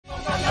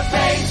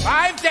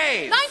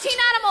waves. 19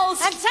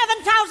 animals and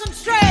 7,000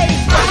 strays.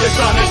 The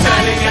sun is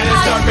setting and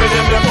it's darker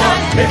than before.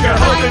 If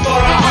you're hoping for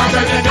a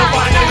harbor, then you'll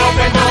find an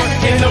open door.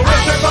 In the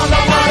winter, from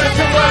the water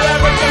to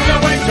wherever, to the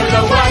winter,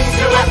 the ones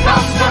who have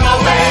come from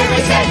away. We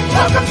say,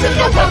 welcome to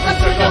the welcome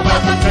to the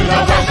welcome to the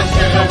welcome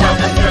to the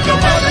welcome to the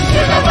welcome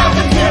to the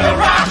welcome to the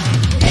rock.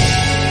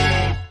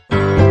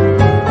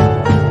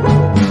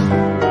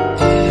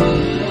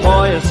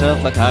 Pour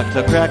yourself a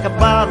cocktail, crack a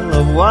bottle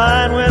of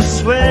wine. We're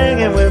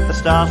swinging with the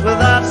stars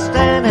without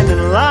standing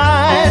in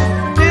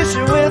line.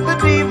 Dishing with the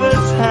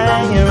divas,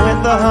 hanging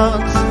with the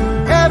hunks.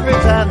 Every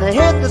time they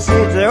hit the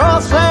stage, they're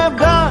all slam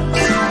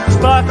dunks.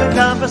 Sparkling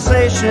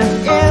conversation,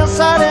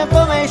 inside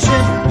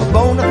information, a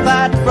bona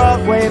fide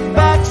Broadway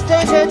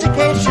backstage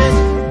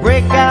education.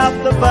 Break out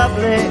the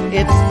bubbly,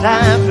 it's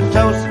time for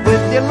toast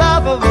with your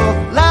lovable,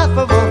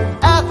 laughable,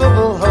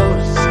 affable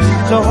hosts.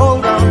 So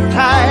hold on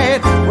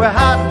tight, we're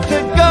hot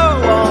to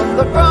go on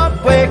the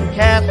Broadway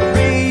Cast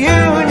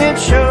Reunion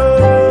Show.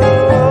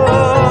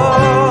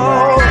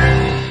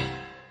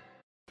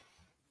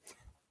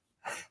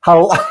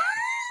 How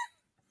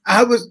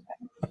I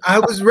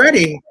was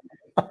ready.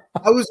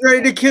 I was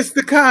ready to kiss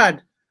the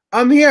cod.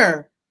 I'm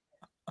here.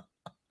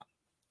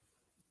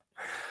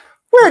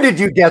 Where did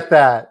you get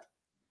that?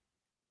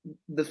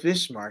 The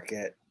fish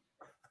market.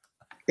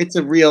 It's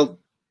a real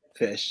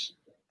fish.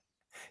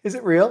 Is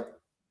it real?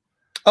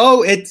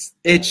 Oh, it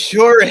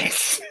sure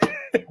is.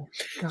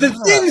 The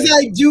things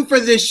I do for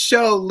this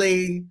show,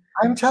 Lee.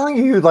 I'm telling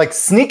you, like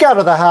sneak out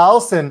of the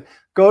house and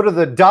go to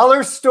the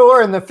dollar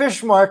store and the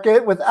fish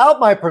market without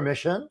my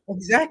permission.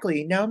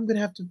 Exactly. Now I'm gonna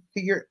have to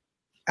figure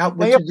out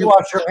what you have to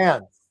wash your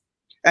hands.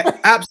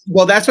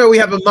 Well, that's why we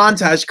have a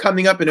montage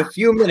coming up in a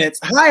few minutes.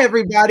 Hi,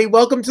 everybody.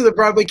 Welcome to the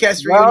Broadway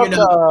Cast Reunion.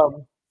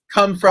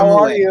 Come from How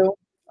away. are you?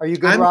 Are you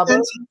good, Robert?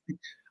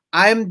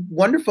 I'm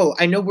wonderful.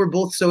 I know we're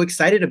both so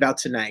excited about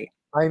tonight.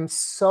 I'm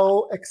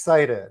so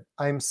excited.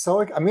 I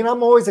mean,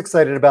 I'm always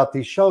excited about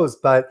these shows,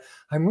 but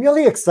I'm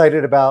really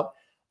excited about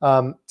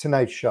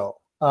tonight's show.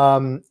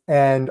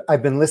 And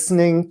I've been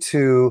listening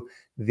to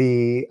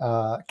the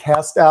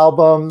cast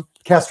album,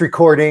 cast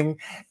recording,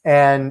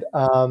 and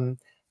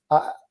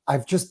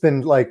I've just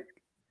been like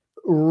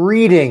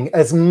reading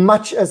as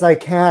much as I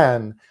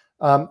can.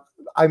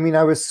 I mean,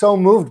 I was so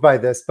moved by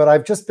this, but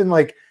I've just been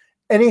like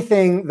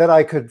anything that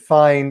I could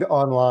find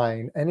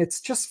online. And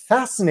it's just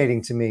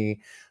fascinating to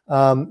me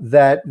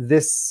that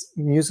this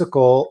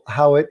musical,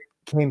 how it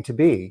came to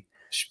be.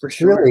 For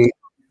sure. Really,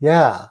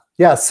 yeah.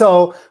 Yeah.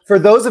 So for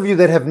those of you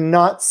that have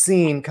not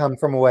seen Come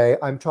From Away,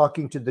 I'm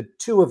talking to the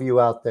two of you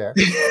out there.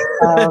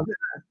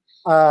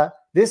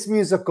 This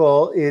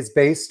musical is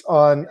based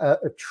on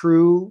a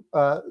true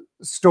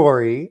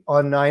story.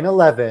 On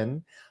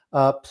 9/11,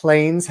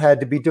 planes had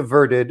to be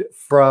diverted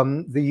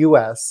from the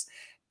US,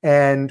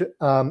 and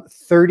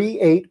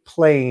 38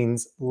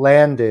 planes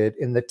landed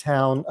in the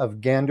town of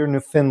Gander,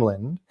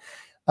 Newfoundland.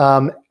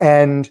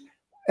 And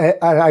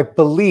I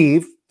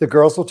believe, the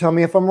girls will tell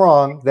me if I'm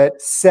wrong,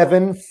 that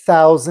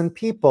 7,000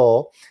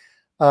 people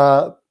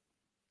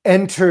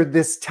entered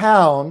this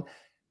town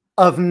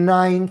of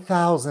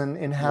 9,000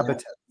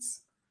 inhabitants. Yeah.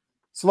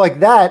 So like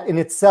that in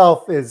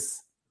itself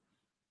is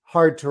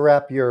hard to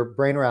wrap your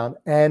brain around.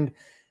 And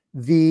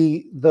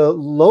the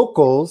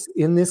locals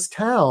in this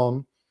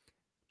town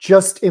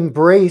just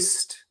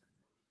embraced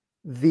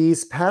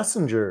these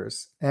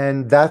passengers.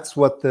 And that's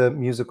what the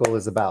musical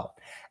is about.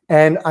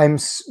 And I'm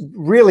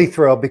really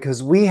thrilled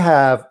because we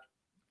have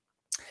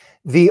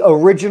the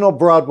original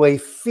Broadway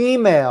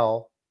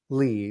female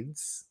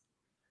leads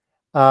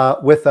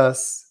with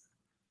us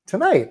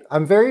tonight.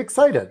 I'm very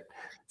excited.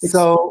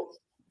 So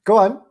go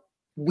on.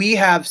 We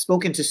have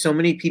spoken to so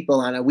many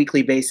people on a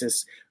weekly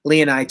basis. Lee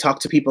and I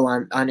talk to people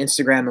on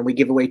Instagram, and we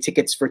give away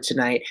tickets for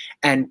tonight.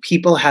 And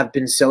people have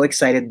been so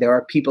excited. There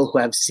are people who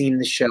have seen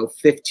the show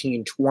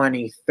 15,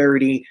 20,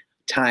 30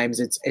 times.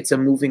 It's a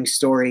moving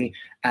story,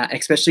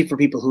 especially for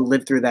people who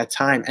lived through that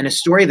time. And a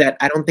story that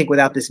I don't think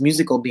without this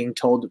musical being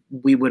told,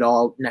 we would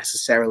all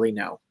necessarily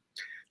know.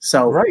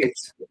 So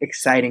It's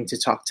exciting to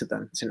talk to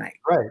them tonight.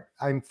 Right.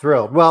 I'm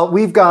thrilled. Well,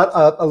 we've got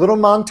a little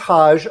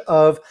montage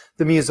of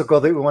the musical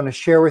that we want to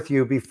share with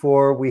you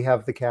before we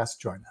have the cast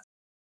join us.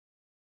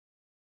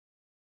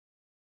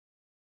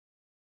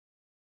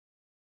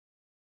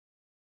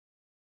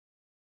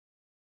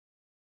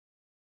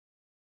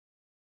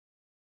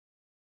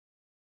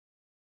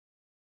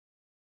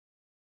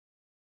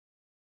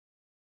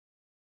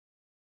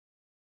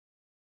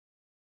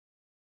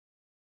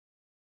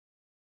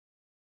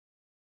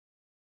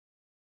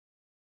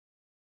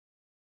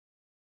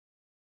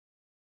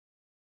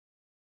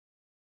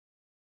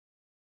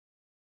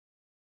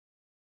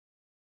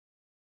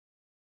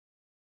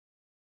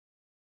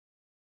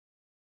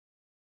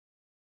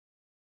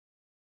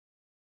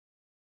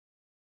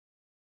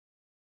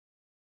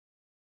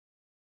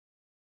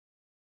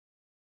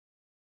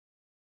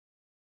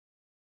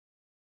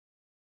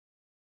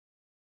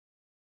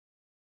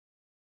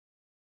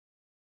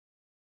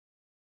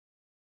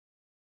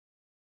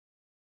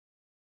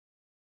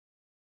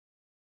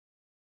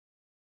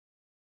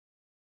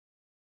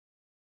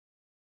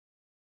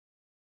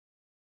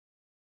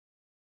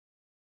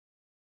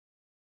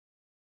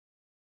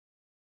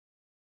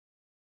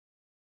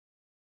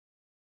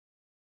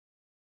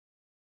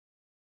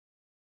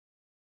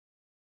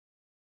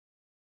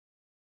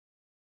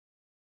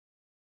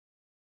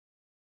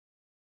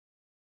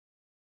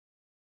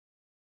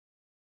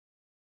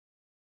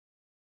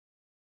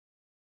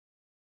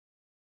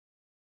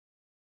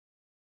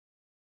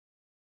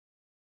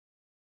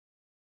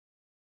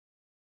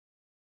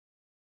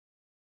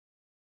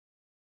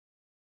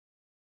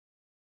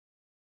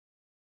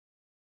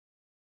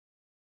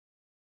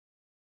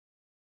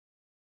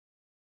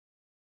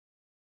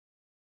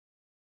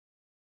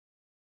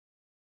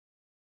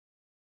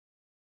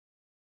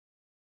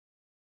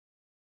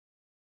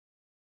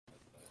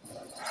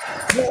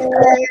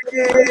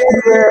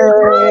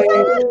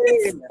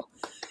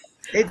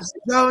 It's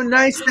so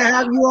nice to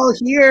have you all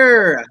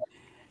here.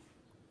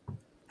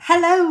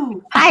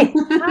 Hello. Hi.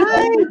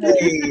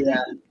 Hey.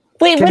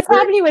 Wait, what's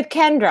happening with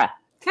Kendra?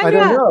 I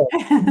don't know.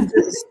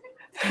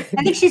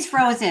 I think she's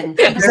frozen.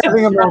 She's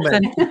having a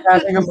moment. She's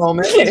having a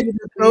moment.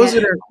 Those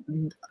that are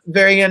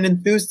very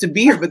unenthused to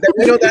be here, but then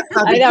we know that's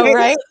not the I know, case.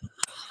 right?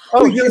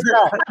 Oh, she's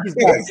back. She's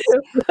back.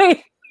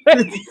 Wait,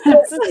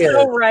 this is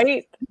so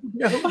right.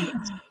 No,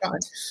 it's not.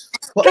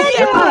 Well,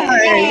 hi.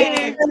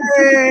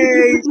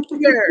 Hey,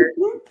 here.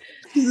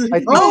 I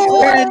think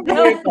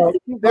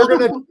they're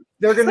gonna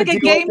It's like a deal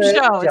game with it.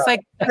 show. Yeah. It's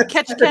like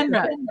Catch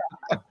Kendra.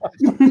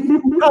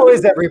 How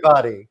is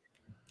everybody?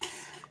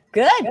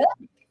 Good.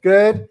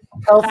 Good,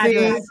 healthy.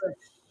 Fabulous.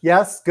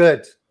 Yes,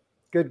 good.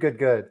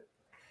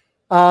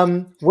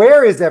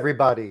 Where is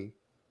everybody?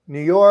 New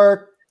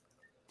York,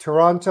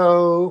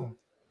 Toronto.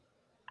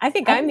 I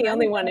think I'm the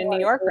only one in New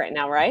York right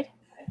now, right?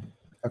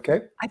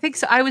 Okay. I think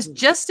so. I was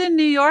just in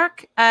New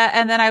York,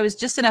 and then I was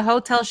just in a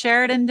hotel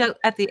Sheraton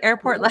at the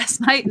airport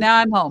last night. Now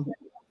I'm home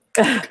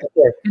Okay.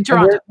 in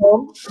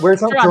Toronto.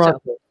 Where's home?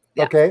 Toronto.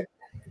 Yeah. Okay.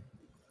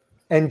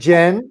 And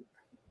Jen,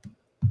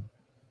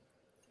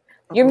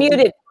 You're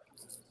muted.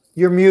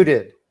 you're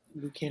muted.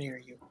 We can't hear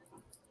you.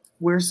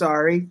 We're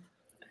sorry.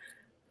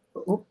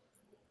 Oh.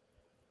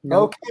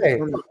 Okay.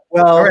 All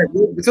Well, right.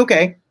 It's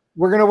okay.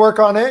 we're going to work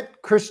on it.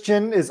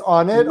 Christian is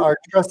on it, our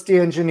trusty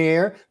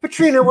engineer.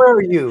 Petrina, where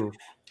are you?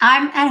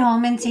 I'm at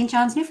home in St.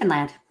 John's,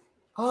 Newfoundland.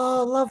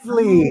 Oh,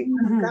 lovely.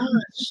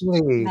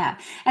 Lovely. Yeah.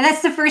 And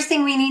that's the first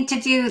thing we need to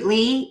do,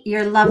 Lee.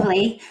 You're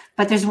lovely.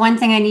 But there's one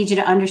thing I need you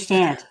to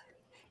understand.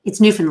 It's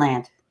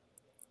Newfoundland.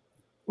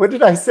 What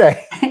did I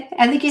say?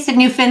 I think you said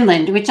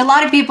Newfoundland, which a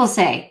lot of people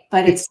say,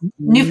 but it's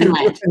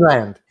Newfoundland.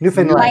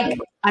 Newfoundland. Like,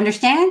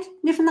 understand?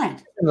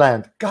 Newfoundland.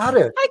 Newfoundland. Got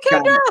it. Hi,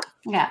 Kendra.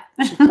 Yeah.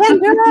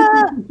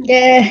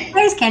 Yeah.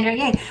 There's Kendra.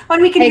 Yay.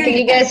 When we can Hey, hear can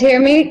you guys hear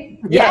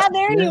me? Yeah,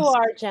 there you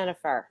are,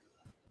 Jennifer.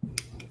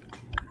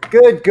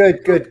 Good.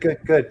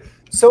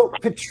 So,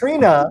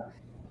 Petrina,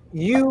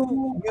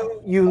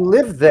 you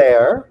live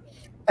there,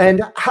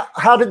 and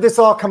how did this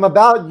all come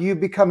about? You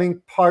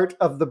becoming part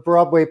of the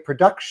Broadway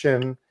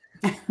production?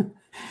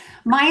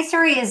 My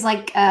story is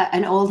like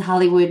an old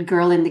Hollywood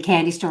girl in the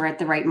candy store at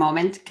the right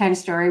moment kind of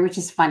story, which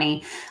is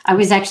funny. I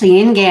was actually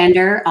in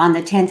Gander on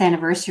the 10th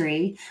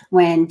anniversary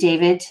when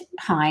David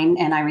Hine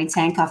and Irene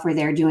Sankoff were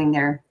there doing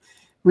their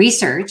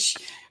research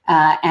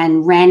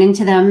and ran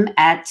into them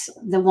at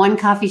the one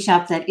coffee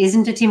shop that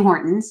isn't a Tim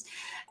Hortons.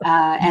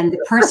 And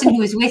the person who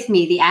was with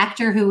me, the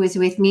actor who was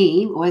with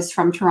me, was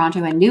from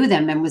Toronto and knew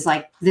them and was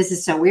like, this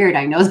is so weird.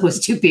 I know those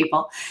two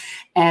people.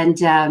 And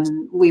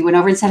we went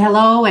over and said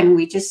hello, and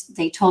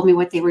they told me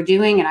what they were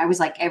doing. And I was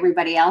like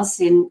everybody else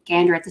in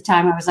Gander at the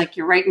time. I was like,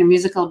 you're writing a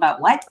musical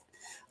about what?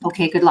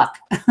 Okay, good luck.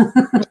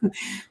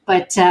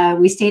 But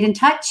we stayed in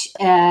touch,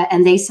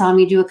 and they saw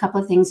me do a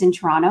couple of things in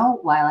Toronto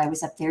while I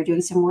was up there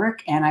doing some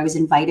work. And I was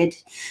invited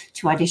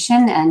to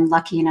audition and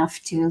lucky enough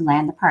to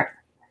land the part.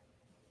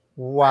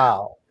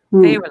 Wow.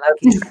 They were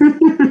lucky.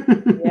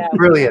 Yeah.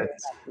 Brilliant.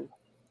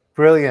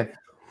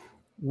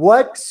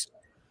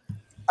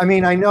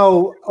 I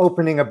know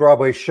opening a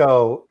Broadway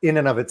show in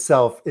and of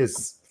itself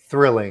is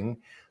thrilling,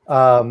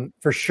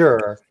 for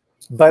sure.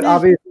 But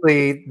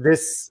obviously,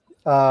 this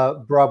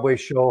Broadway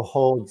show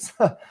holds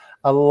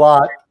a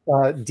lot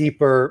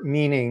deeper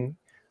meaning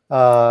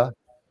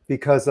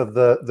because of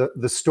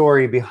the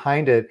story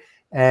behind it.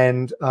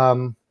 And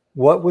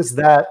what was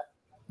that?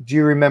 Do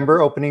you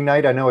remember opening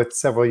night? I know it's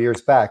several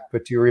years back,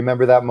 but do you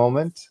remember that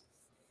moment?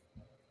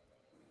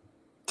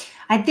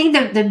 I think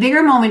the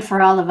bigger moment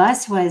for all of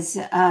us was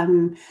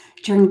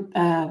during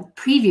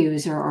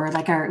previews or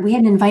like we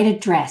had an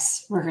invited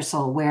dress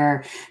rehearsal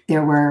where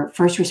there were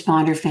first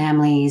responder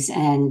families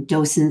and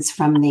docents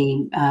from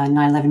the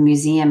 9/11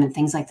 museum and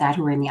things like that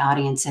who were in the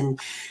audience. And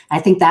I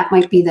think that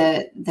might be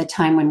the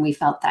time when we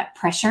felt that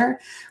pressure.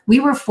 We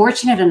were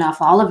fortunate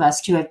enough, all of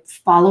us, to have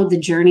followed the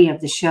journey of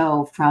the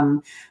show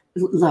from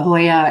La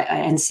Jolla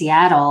and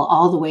Seattle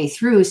all the way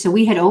through. So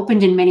we had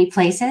opened in many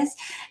places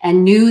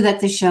and knew that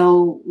the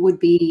show would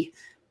be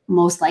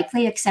most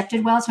likely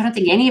accepted well. So I don't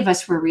think any of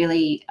us were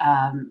really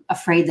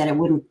afraid that it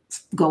wouldn't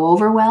go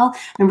over well.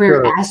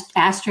 Remember, Sure.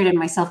 Astrid and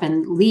myself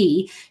and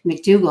Lee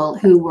McDougall,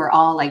 who were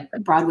all like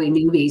Broadway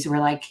newbies, were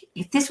like,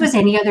 if this was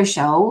any other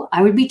show,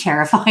 I would be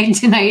terrified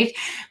tonight.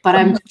 But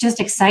I'm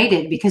just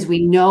excited because we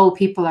know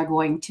people are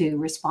going to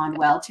respond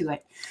well to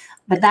it.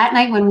 But that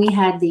night when we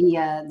had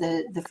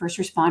the first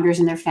responders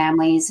and their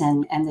families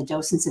and the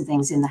docents and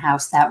things in the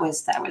house, that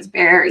was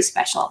very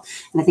special.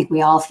 And I think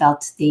we all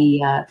felt the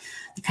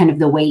kind of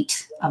the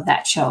weight of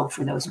that show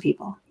for those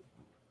people.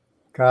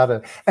 Got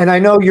it. And I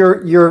know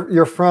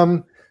you're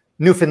from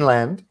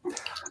Newfoundland,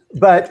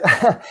 but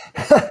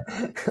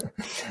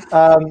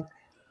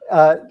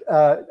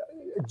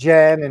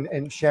Jen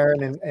and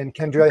Sharon and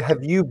Kendra,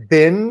 have you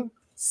been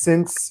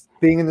since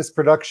being in this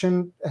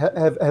production?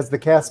 Has the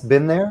cast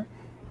been there?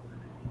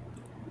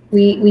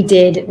 We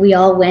did. We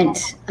all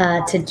went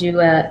to do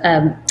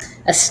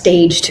a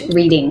staged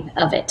reading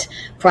of it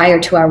prior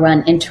to our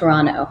run in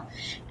Toronto.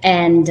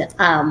 And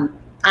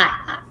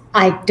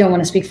I don't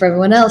want to speak for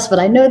everyone else, but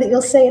I know that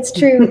you'll say it's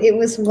true. It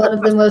was one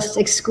of the most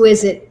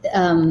exquisite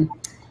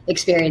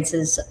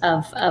experiences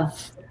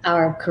of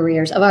our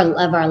careers, of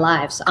our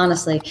lives,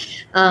 honestly.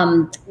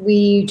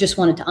 We just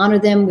wanted to honor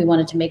them. We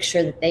wanted to make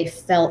sure that they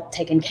felt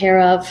taken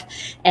care of.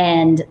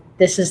 And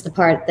this is the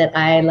part that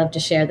I love to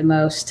share the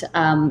most.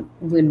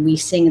 When we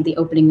sing the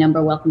opening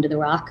number, Welcome to the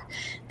Rock,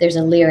 there's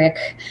a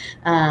lyric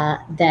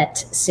that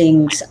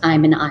sings,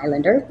 I'm an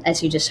Islander,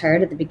 as you just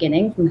heard at the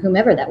beginning from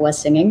whomever that was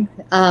singing.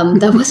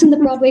 That wasn't the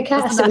Broadway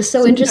cast. It was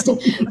so interesting.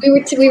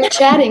 We were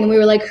chatting and we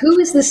were like, who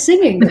is this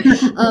singing?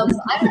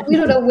 We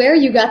don't know where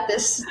you got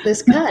this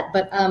cut,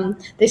 but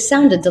they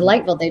sounded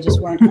delightful. They just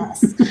weren't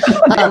us.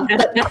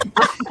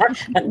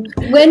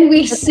 When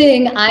we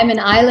sing I'm an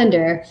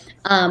Islander,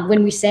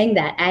 when we sang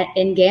that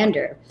in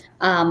Gander,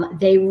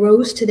 they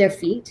rose to their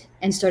feet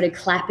and started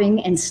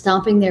clapping and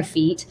stomping their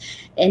feet,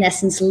 in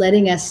essence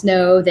letting us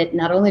know that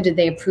not only did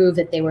they approve,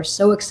 that they were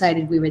so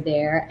excited we were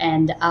there,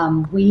 and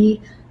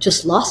we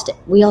just lost it.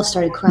 We all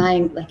started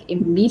crying like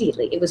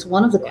immediately. It was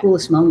one of the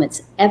coolest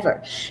moments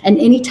ever. And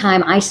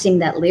anytime I sing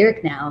that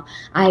lyric now,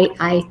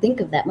 I think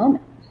of that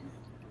moment.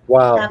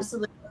 Wow.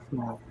 Absolutely.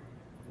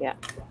 Yeah.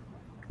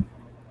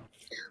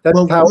 That's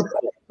Well, powerful.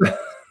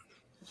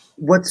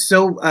 What's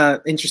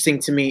so interesting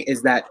to me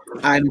is that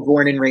I'm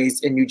born and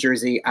raised in New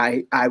Jersey.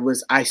 I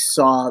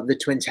saw the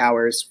Twin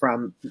Towers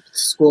from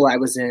school I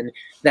was in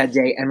that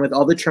day, and with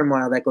all the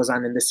turmoil that goes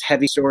on in this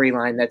heavy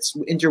storyline that's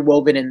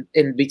interwoven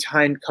in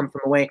behind Come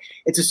From Away,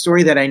 it's a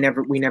story that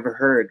we never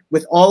heard.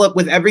 With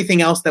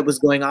everything else that was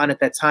going on at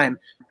that time,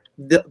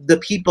 the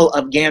people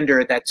of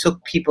Gander that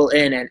took people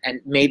in and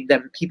made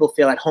people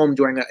feel at home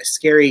during a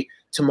scary,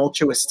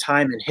 tumultuous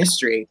time in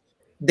history,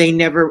 they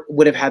never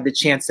would have had the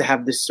chance to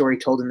have this story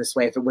told in this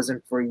way if it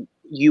wasn't for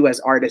you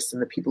as artists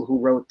and the people who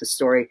wrote the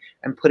story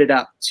and put it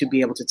up to be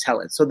able to tell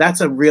it. So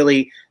that's a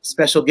really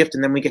special gift.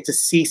 And then we get to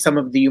see some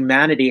of the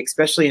humanity,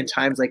 especially in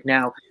times like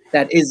now,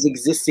 that is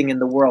existing in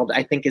the world,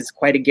 I think is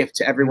quite a gift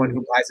to everyone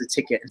who buys a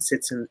ticket and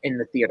sits in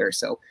the theater.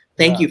 So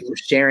thank you for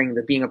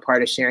being a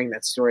part of sharing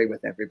that story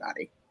with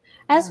everybody.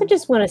 I also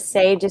just want to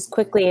say just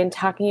quickly in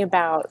talking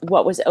about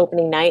what was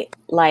opening night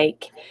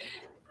like,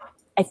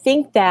 I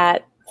think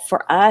that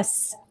for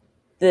us,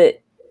 that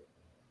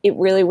it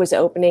really was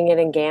opening it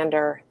in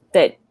Gander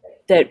that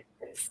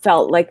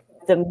felt like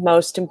the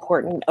most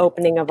important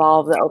opening of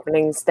all of the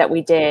openings that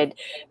we did,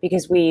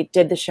 because we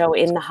did the show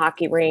in the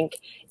hockey rink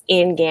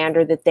in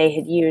Gander that they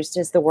had used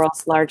as the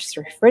world's largest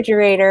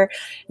refrigerator.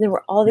 And there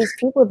were all these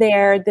people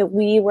there that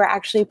we were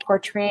actually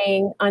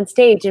portraying on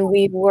stage, and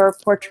we were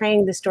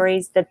portraying the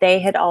stories that they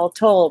had all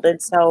told. And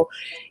so,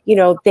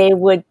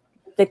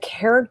 the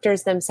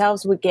characters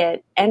themselves would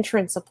get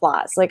entrance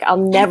applause. Like, I'll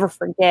never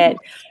forget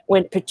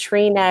when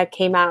Petrina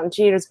came out, and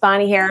it was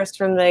Bonnie Harris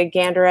from the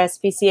Gander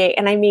SPCA.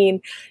 And I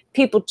mean,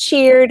 people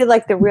cheered,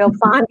 like the real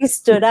Bonnie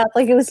stood up.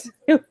 Like it was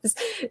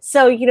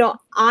so,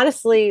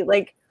 honestly,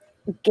 like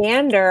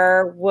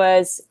Gander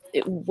was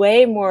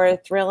way more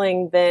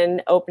thrilling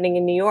than opening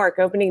in New York.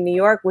 Opening in New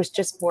York was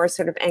just more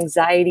sort of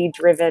anxiety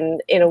driven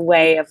in a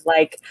way of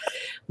like,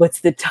 what's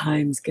the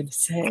Times going to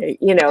say?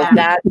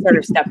 That sort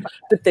of stuff.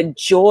 But the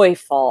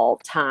joyful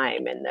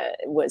time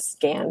was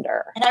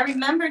Gander. And I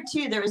remember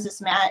too, there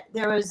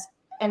was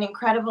an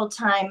incredible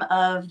time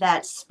of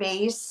that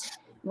space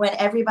when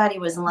everybody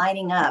was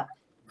lining up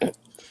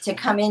to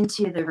come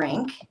into the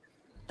rink,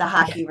 the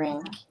hockey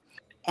rink.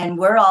 And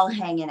we're all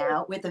hanging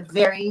out with a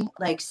very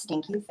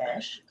stinky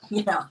fish,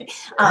 and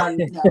it's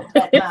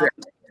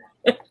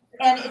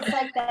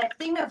like that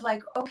thing of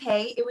like,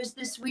 okay, it was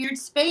this weird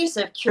space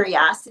of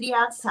curiosity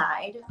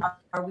outside.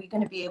 Are we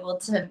going to be able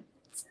to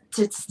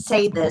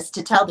say this,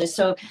 to tell this?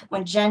 So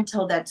when Jenn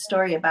told that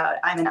story about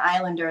I'm an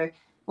Islander,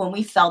 when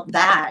we felt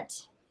that,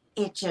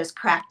 it just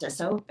cracked us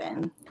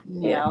open.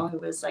 You know, it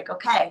was like,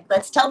 okay,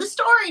 let's tell the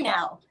story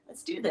now.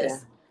 Let's do this. Yeah.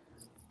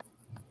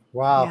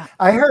 Wow. Yeah.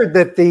 I heard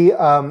that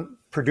the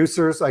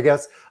producers, I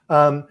guess,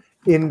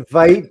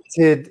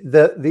 invited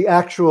the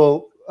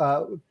actual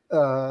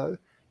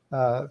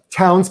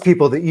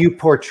townspeople that you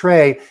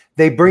portray.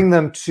 They bring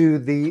them to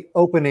the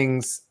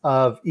openings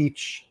of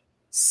each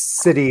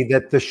city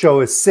that the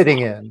show is sitting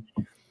in,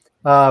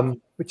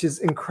 which is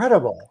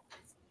incredible.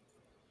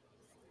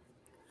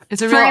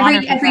 It's a real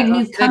honor every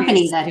new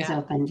company that has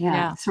opened.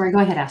 Yeah. Sorry, go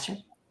ahead,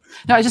 Astrid.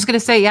 No, I was just going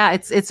to say,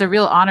 it's a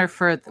real honor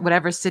for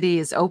whatever city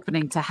is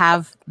opening to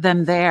have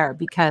them there,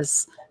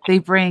 because they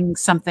bring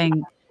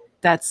something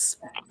that's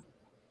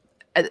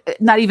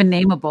not even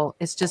nameable.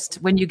 It's just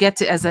when you get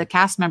to, as a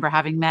cast member,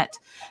 having met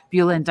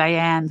Beulah and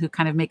Diane, who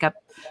kind of make up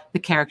the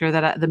character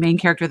the main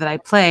character that I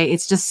play,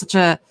 it's just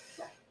to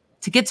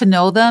get to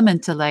know them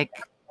and to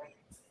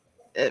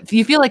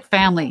you feel like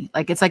family.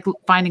 Like it's like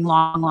finding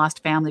long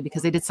lost family,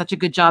 because they did such a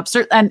good job.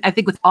 And I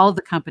think with all of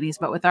the companies,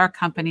 but with our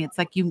company, it's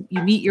like you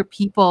meet your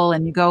people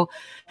and you go,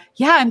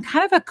 yeah, I'm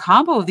kind of a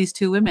combo of these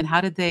two women. How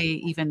did they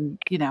even,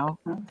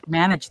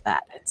 manage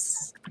that?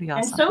 It's pretty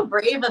awesome. And so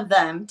brave of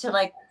them to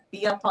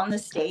be up on the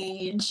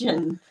stage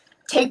and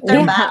take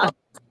their vows,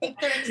 take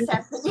their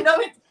acceptance. You know,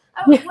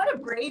 what a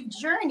brave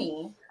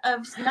journey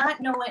of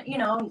not knowing, you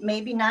know,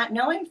 maybe not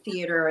knowing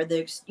theater or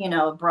the, you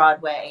know,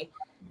 Broadway.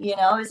 You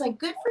know, it's like,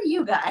 good for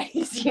you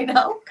guys, you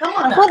know, come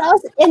on up. What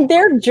else? And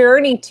their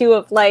journey too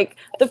of like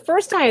the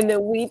first time that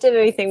we did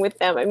anything with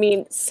them, I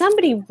mean,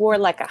 somebody wore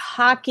like a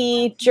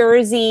hockey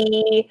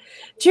jersey.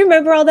 Do you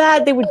remember all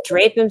that? They would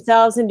drape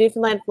themselves in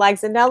Newfoundland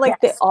flags, and now like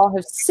they all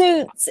have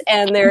suits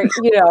and they're,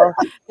 you know,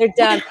 they're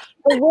done.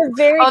 But we're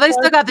very they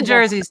still got the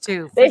jerseys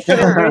too. They should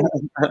have.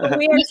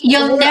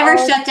 You'll never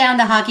shut down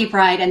the hockey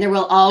pride, and there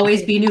will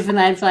always be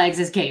Newfoundland flags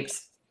as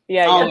capes.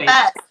 Yeah, always.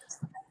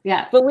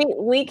 Yeah, but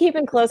we keep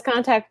in close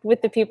contact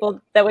with the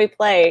people that we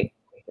play,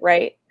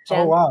 right, Jen?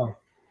 Oh wow.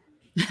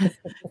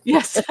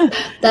 Yes,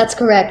 that's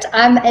correct.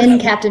 I'm in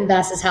Captain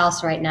Bass's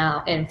house right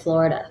now in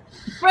Florida.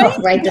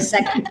 Right the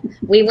second.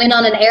 We went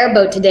on an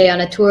airboat today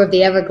on a tour of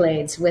the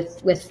Everglades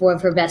with 4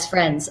 of her best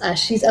friends.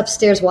 She's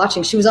upstairs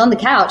watching. She was on the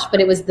couch, but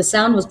the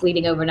sound was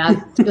bleeding over, and I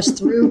just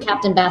threw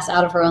Captain Bass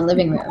out of her own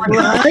living room.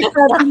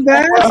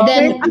 And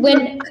then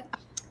when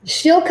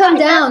she'll come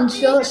down,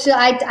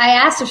 I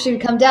asked if she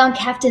would come down.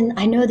 Captain,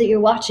 I know that you're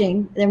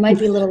watching. There might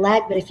be a little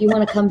lag, but if you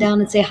want to come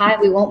down and say hi,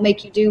 we won't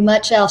make you do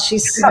much else.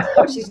 She's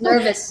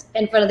nervous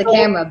in front of the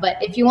camera,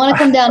 but if you want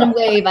to come down and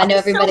wave, I know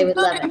everybody would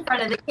love it. In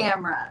front of the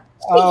camera.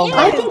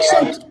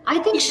 I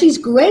think she's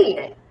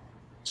great.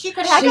 She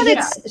could have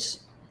it.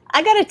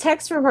 I got a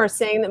text from her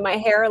saying that my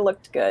hair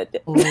looked good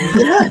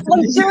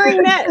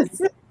during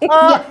this.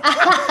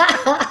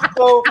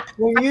 So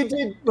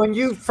when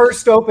you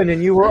first opened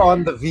and you were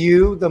on The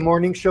View, the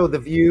morning show, The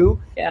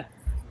View,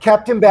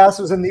 Captain Bass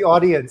was in the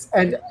audience,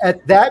 and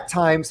at that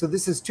time, so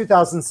this is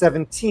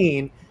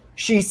 2017,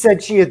 she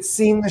said she had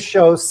seen the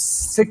show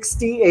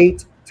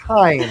 68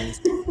 times.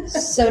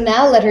 So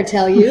now let her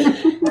tell you.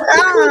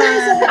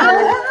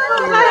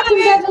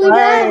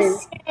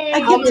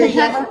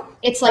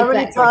 It's like how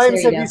many that.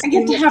 times have you I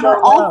get to have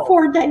her all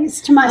 4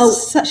 days to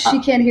myself. She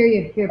can't hear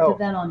you. Here, put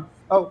that on.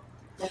 Oh,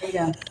 there you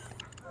go.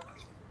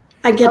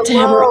 I get to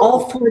have her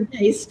all 4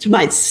 days to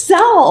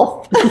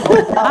myself.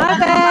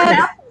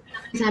 How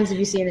many times have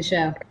you seen the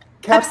show?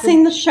 I've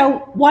seen the show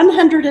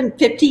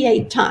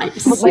 158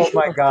 times. Oh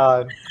my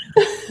God.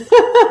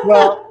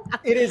 Well,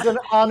 it is an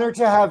honor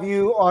to have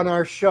you on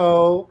our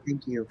show.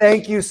 Thank you.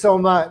 Thank you so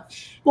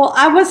much. Well,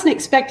 I wasn't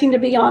expecting to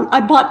be on. I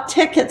bought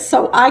tickets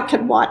so I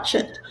could watch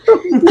it.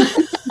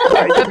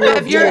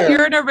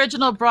 You're an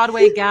original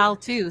Broadway gal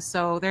too,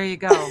 so there you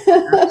go.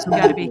 You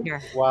got to be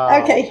here.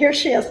 Wow. Okay, here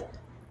she is.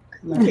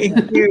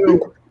 Thank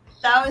you.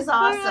 That was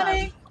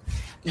awesome.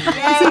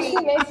 Imagine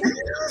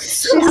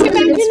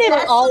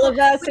if all of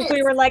us, if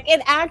we were like,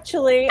 and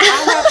actually, I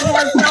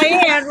have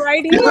Diane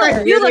right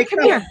here. You look,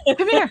 come here.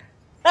 Come here.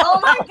 Oh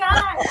my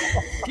God.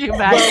 Can you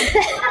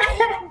imagine?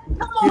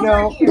 You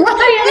know,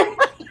 Brian.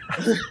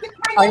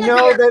 I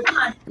know that.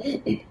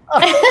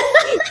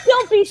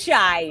 Don't be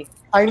shy.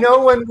 I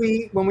know when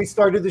we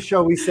started the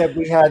show, we said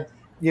we had,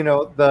 you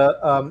know,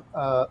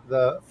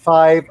 the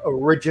 5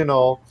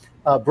 original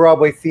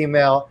Broadway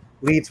female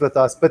leads with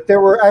us, but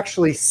there were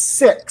actually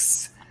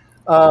 6.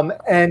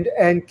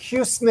 And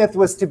Q Smith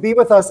was to be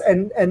with us,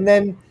 and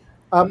then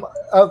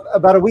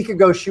about a week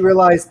ago, she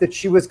realized that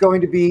she was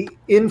going to be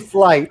in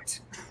flight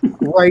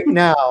right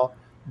now,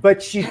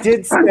 but she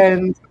did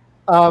send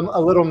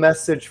a little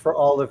message for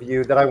all of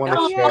you that I want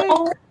to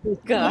share.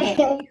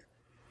 God.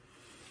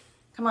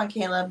 Come on,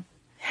 Caleb.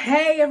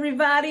 Hey,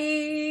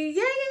 everybody.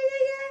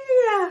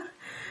 Yeah.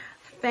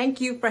 Thank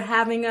you for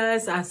having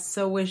us. I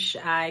so wish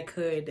I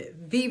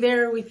could be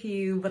there with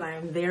you, but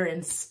I'm there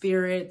in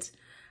spirit.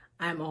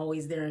 I'm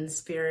always there in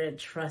spirit.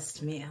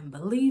 Trust me and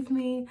believe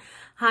me.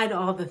 Hi to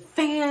all the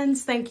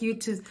fans. Thank you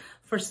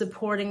for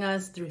supporting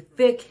us through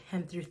thick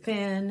and through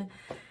thin.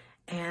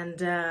 And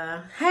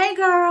hey,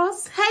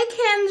 girls. Hey,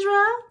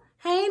 Kendra.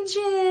 Hey,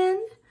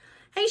 Jen.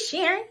 Hey,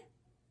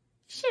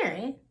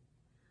 Sharon.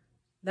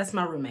 That's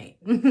my roommate.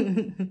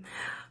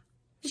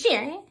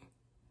 Sharon.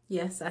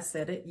 Yes, I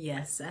said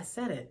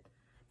it.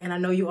 And I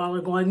know you all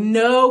are going,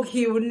 no,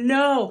 Q,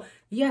 no.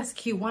 Yes,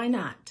 Q, why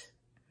not?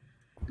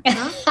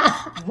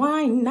 Huh?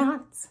 Why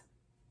not?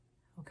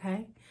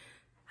 Okay.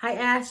 Hi,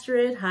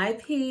 Astrid. Hi,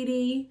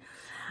 Petey.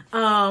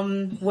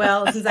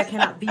 Well, since I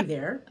cannot be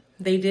there,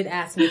 they did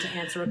ask me to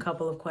answer a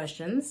couple of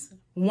questions.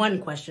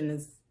 One question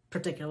is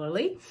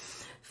particularly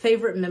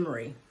favorite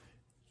memory.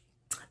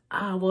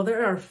 Well,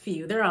 there are a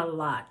few. There are a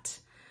lot.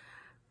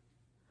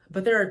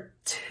 But there are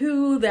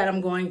 2 that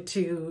I'm going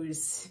to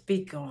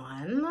speak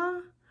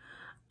on.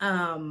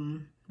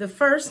 The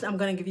first, I'm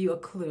going to give you a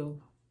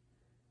clue.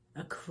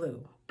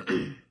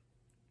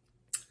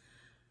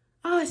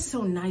 Oh, it's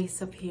so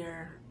nice up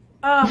here.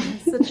 Oh,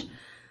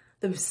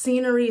 the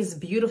scenery is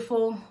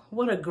beautiful.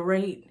 What a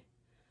great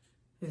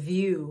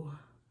view.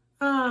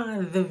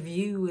 The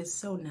view is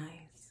so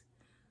nice.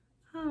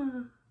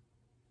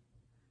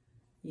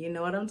 You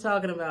know what I'm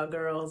talking about,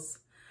 girls.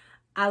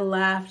 I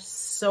laughed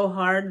so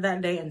hard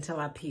that day until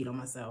I peed on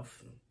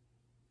myself.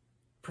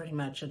 Pretty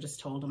much, I just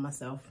told on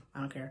myself. I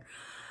don't care.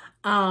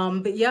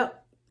 But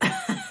yep,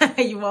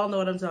 You all know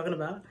what I'm talking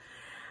about.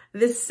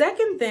 The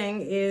second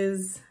thing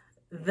is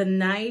the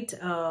night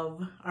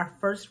of our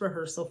first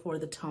rehearsal for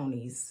the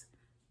Tonys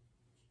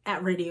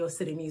at Radio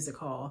City Music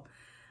Hall.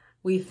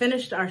 We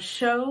finished our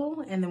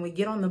show and then we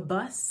get on the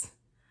bus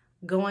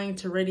going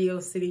to Radio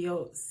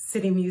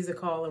City Music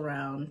Hall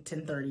around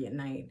 10:30 at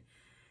night.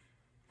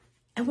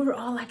 And we were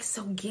all like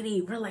so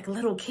giddy. We're like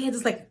little kids.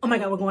 It's like, oh my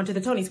God, we're going to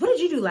the Tonys. What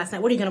did you do last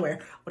night? What are you going to wear?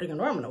 What are you going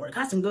to wear? I'm going to wear a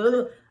costume. Blah, blah,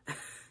 blah.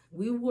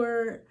 We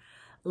were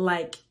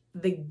like,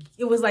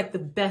 it was like the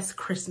best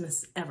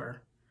Christmas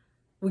ever.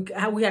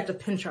 We had to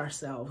pinch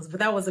ourselves, but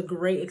that was a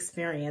great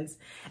experience.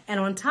 And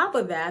on top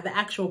of that, the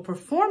actual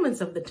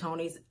performance of the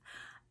Tonys,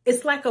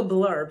 it's like a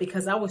blur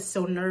because I was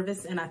so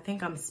nervous, and I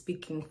think I'm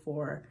speaking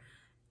for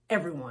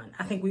everyone.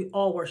 I think we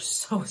all were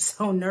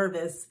so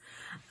nervous.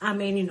 I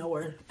mean, you know,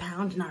 we're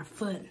pounding our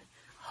foot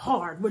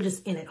hard. We're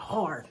just in it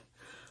hard.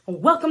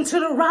 Welcome to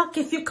the Rock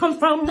if you come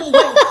from away.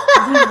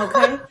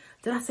 Okay?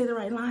 Did I say the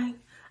right line?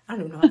 I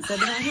don't even know if I said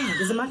the right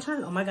line. Is it my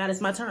turn? Oh my God,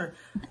 it's my turn.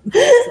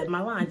 I said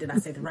my line. Did I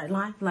say the right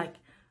line? Like,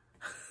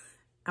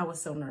 I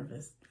was so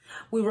nervous.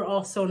 We were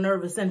all so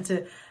nervous, and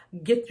to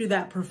get through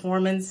that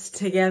performance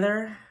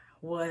together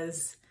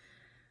was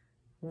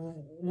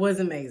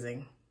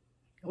amazing.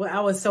 Well,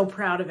 I was so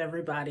proud of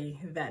everybody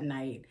that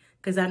night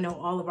because I know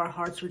all of our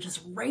hearts were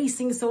just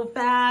racing so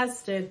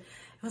fast, and it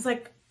was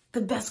like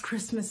the best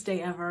Christmas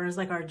day ever. It was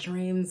like our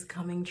dreams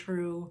coming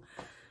true.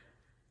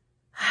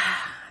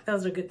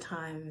 Those are good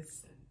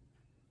times.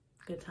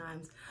 Good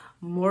times.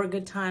 More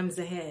good times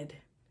ahead.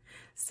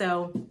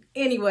 So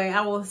anyway,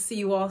 I will see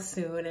you all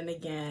soon. And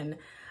again,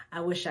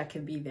 I wish I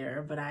could be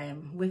there, but I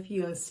am with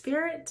you in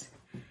spirit.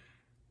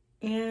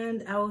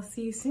 And I will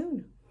see you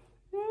soon.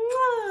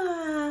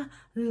 Mwah!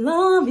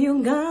 Love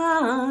you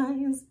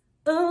guys.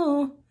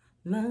 Oh,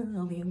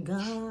 love you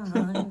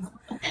guys.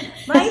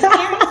 Bye,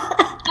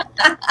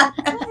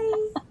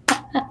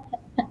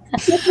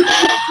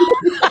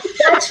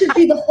 That should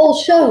be the whole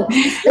show.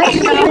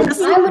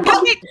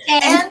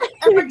 And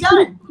we're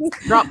done.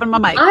 Dropping my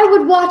mic. I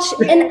would watch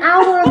an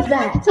hour of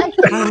that.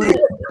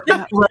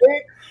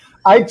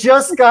 I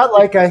just got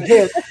like a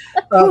hit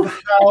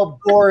of how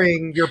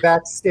boring your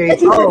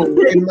backstage.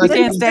 We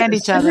can't stand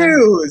each other.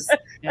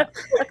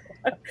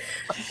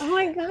 Oh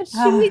my gosh,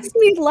 she makes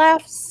me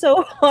laugh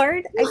so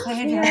hard. I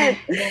can't.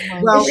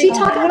 Is she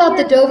talking about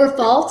the Dover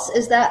Faults?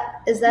 Is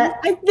that?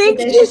 I think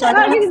she's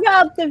talking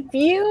about the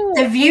View.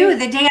 The View,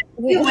 the day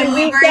when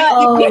we were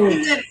in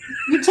the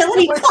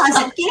utility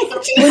closet.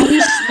 When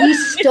we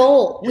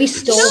stole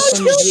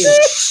from the View.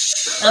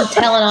 I'm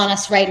telling on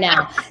us right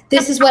now.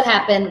 This is what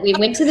happened. We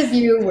went to the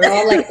View. We're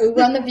all like,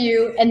 we're on the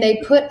View, and they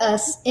put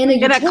us in a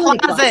utility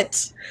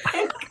closet.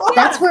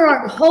 That's where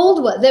our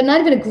hold was. They're not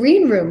even a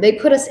green room. They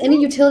put us in a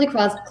utility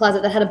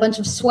closet that had a bunch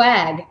of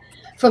swag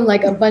from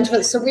like a bunch of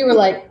it. So we were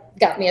like,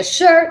 got me a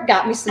shirt,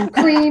 got me some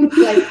cream.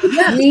 Like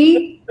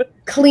we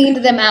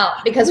cleaned them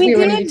out because we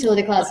were in a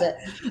utility closet.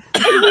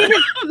 And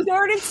we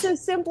started so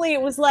simply.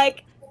 It was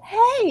like,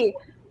 hey,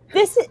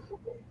 there's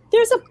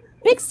a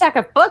big stack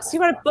of books. You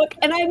want a book?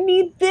 And I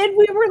mean, then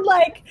we were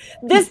like,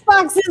 this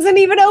box isn't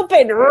even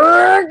open.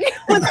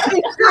 Who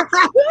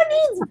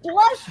needs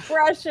blush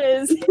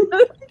brushes? And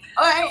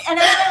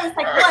I was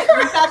like, what?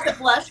 You got the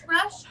blush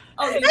brush?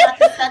 Oh, you got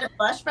the set of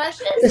blush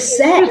brushes? The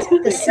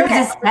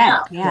set.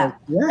 Yeah.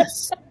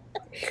 Yes.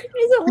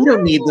 You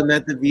don't need them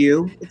at the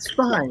View. It's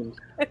fine.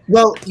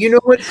 Well, you know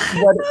what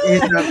is,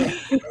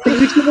 can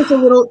you give us a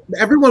little,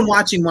 everyone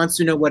watching wants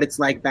to know what it's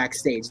like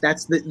backstage.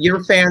 That's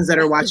your fans that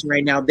are watching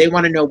right now. They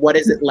want to know, what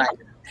is it like?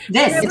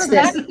 It's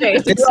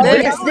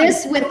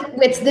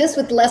this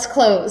with less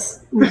clothes.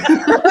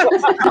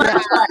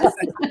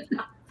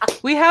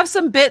 We have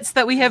some bits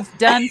that we have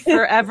done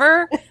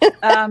forever.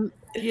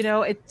 You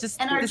know, it's just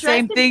the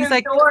same things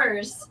like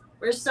doors.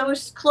 We're so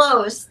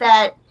close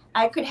that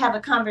I could have a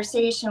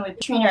conversation with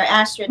Petrina or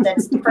Astrid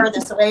that's the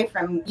furthest away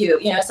from you.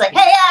 You know, it's like,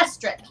 hey,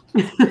 Astrid.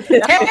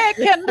 Hey,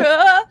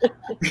 Kendra.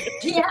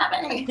 Do you have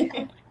any?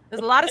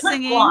 There's a lot of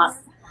singing. A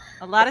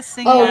lot of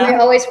singing.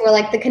 Oh, we're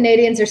like, the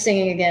Canadians are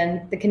singing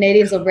again. The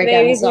Canadians will break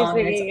out in song.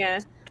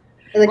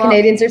 The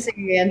Canadians are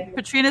singing again.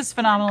 Petrina's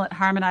phenomenal at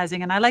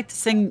harmonizing, and I like to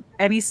sing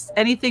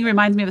anything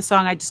reminds me of a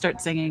song. I just start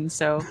singing.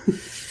 So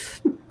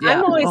yeah.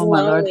 I'm always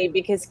lonely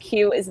because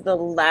Q is the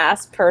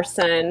last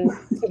person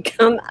to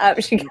come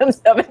up. She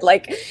comes up at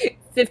like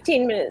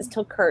 15 minutes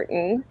till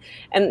curtain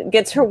and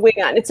gets her wig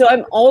on. And so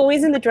I'm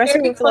always in the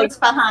dressing room. Close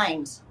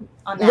behind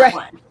on that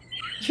one.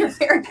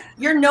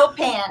 You're no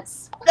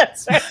pants.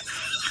 That's right.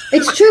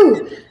 It's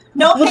true.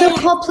 No pants. They'll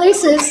call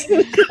places,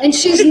 and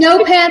she's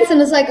no pants,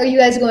 and it's like, are you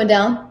guys going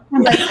down?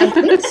 I'm like, I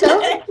think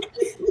so.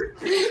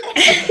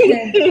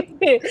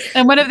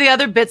 And one of the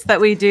other bits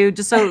that we do,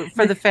 just so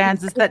for the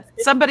fans, is that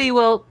somebody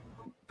will,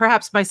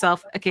 perhaps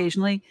myself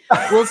occasionally,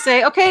 will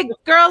say, okay,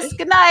 girls,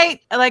 good night.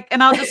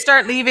 And I'll just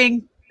start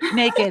leaving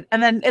naked.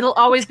 And then it'll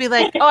always be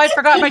like, oh, I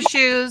forgot my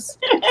shoes.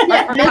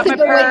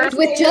 Yeah,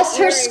 with just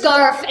her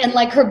scarf and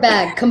like her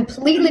bag,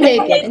 completely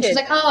naked. And she's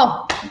like,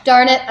 oh,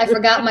 darn it, I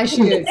forgot my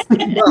shoes.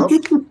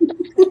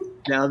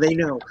 Now they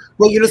know.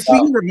 Well, you know,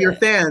 speaking of your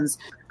fans,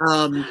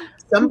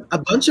 a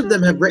bunch of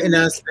them have written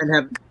us and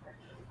have.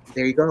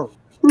 There you go.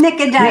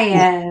 Nick and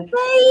Diane.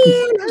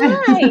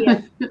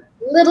 Hi.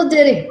 Little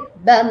ditty.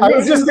 I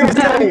was just going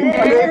to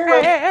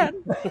say,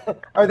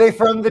 are they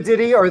from the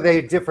Ditty or are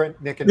they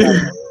different Nick and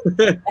Diane?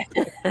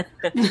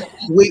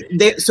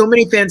 So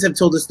many fans have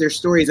told us their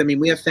stories. I mean,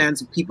 we have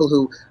fans of people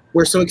who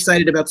were so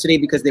excited about today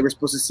because they were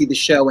supposed to see the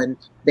show and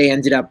they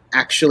ended up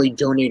actually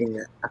donating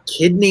a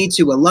kidney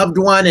to a loved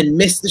one and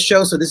missed the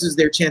show. So this is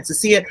their chance to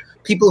see it.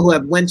 People who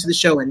have went to the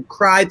show and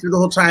cried through the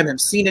whole time, have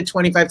seen it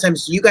 25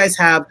 times. Do you guys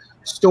have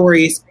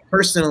stories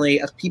personally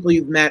of people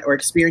you've met or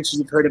experiences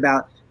you've heard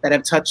about that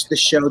have touched the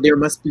show? There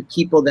must be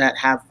people that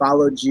have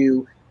followed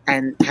you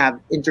and have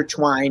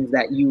intertwined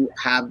that you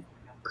have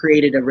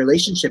created a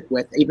relationship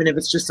with, even if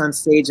it's just on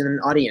stage and an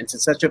audience.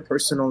 It's such a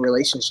personal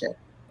relationship.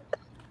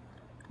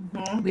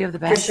 Mm-hmm. We have the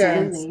best For sure.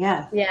 fans.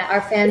 Yeah. Yeah,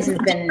 our fans have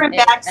been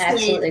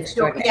absolutely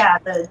extraordinary. Yeah,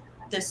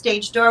 the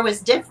stage door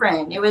was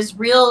different. It was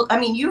real. I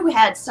mean, you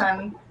had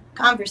some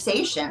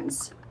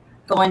conversations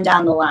going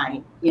down the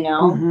line, you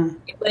know. Mm-hmm.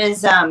 It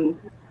was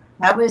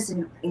that was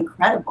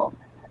incredible.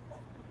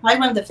 Probably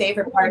one of the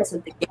favorite parts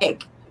of the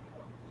gig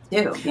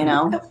too, you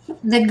know.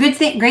 The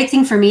great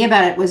thing for me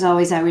about it was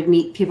always I would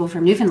meet people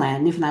from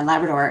Newfoundland,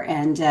 Labrador,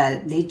 and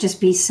they'd just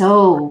be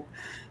so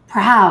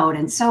proud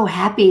and so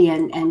happy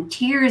and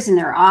tears in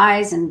their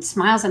eyes and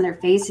smiles on their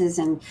faces.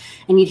 And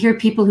you'd hear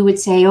people who would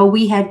say, oh,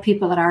 we had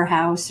people at our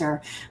house,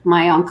 or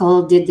my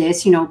uncle did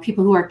this, you know,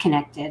 people who are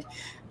connected.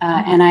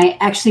 And I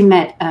actually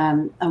met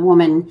a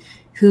woman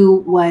who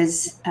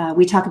was,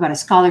 we talk about a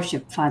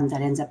scholarship fund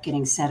that ends up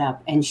getting set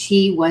up. And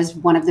she was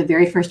one of the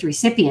very first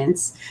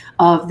recipients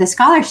of the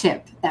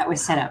scholarship that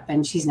was set up.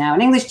 And she's now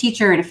an English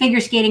teacher and a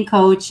figure skating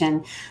coach,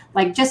 and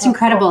like just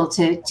incredible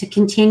to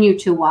continue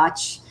to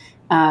watch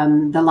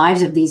the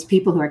lives of these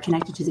people who are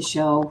connected to the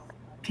show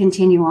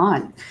continue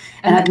on.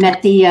 And I've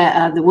met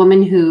the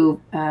woman who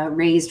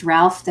raised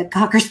Ralph, the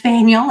Cocker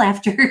Spaniel,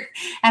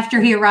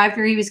 after he arrived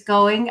where he was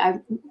going.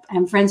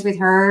 I'm friends with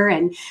her,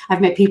 and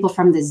I've met people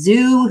from the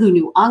zoo who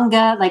knew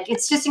Unga. Like,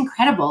 it's just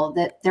incredible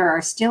that there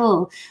are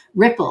still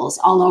ripples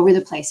all over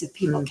the place of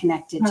people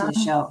connected to the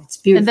show. It's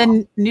beautiful. And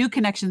then new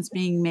connections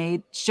being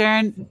made.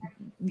 Sharon,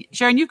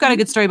 you've got a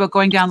good story about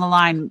going down the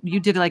line.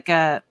 You did like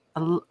a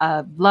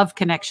love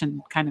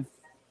connection, kind of,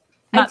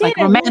 not like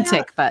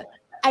romantic, but.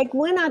 I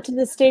went out to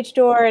the stage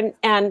door,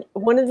 and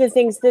one of the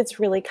things that's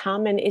really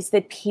common is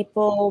that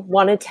people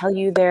want to tell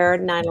you their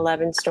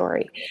 9/11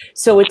 story.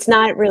 So it's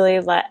not really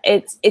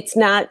it's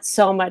not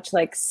so much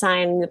like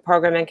sign the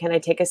program and can I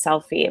take a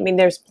selfie? I mean,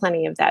 there's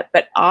plenty of that,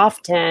 but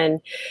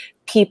often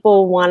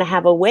people want to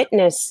have a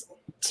witness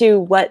to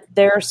what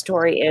their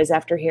story is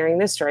after hearing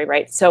this story,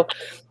 right? So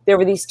there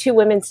were these two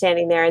women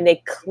standing there, and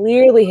they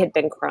clearly had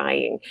been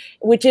crying,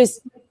 which is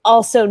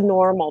also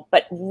normal,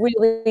 but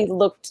really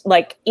looked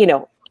like, you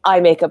know, eye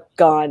makeup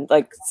gone,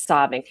 like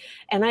sobbing.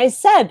 And I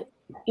said,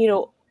 you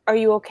know, are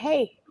you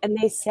okay? And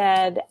they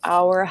said,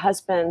 our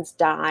husbands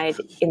died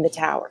in the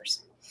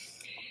towers.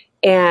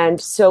 And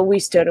so we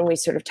stood and we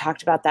sort of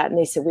talked about that. And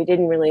they said, we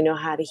didn't really know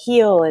how to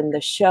heal. And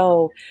the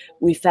show,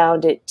 we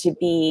found it to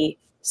be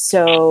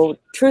so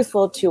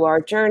truthful to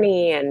our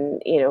journey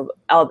and, you know,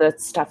 all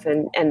that stuff.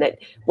 And that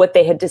what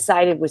they had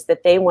decided was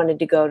that they wanted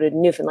to go to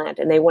Newfoundland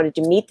and they wanted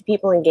to meet the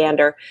people in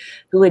Gander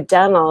who had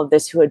done all of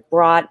this, who had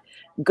brought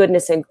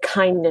goodness and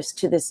kindness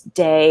to this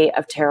day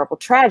of terrible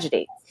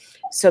tragedy.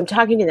 So I'm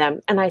talking to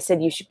them and I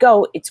said, you should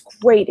go. It's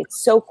great.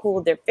 It's so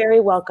cool. They're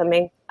very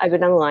welcoming. I go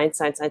down the line,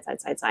 sign.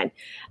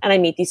 And I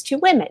meet these two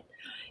women.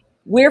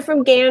 We're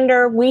from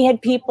Gander. We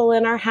had people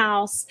in our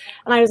house.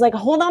 And I was like,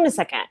 hold on a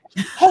second.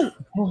 Hey,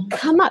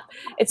 come up.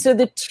 And so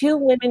the two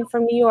women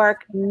from New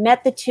York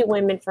met the two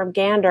women from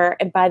Gander.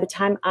 And by the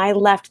time I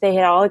left, they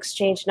had all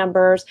exchanged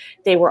numbers.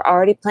 They were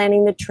already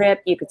planning the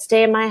trip. You could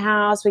stay in my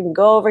house. We can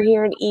go over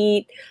here and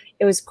eat.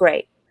 It was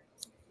great.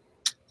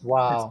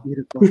 Wow.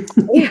 That's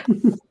beautiful. Yeah.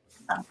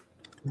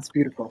 That's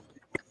beautiful.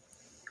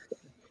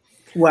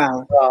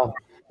 Wow. Wow.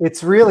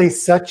 It's really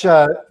such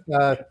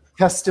a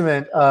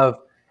testament of,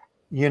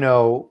 you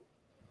know,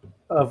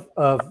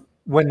 of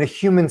when the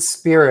human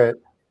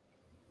spirit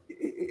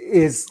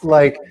is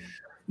like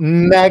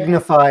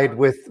magnified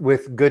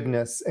with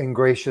goodness and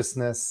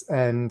graciousness,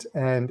 and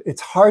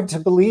it's hard to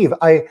believe.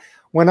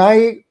 When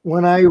I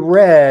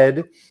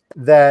read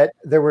that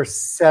there were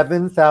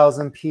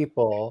 7,000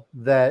 people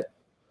that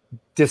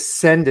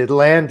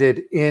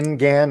landed in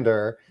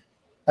Gander,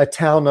 a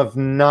town of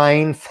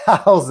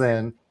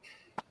 9,000,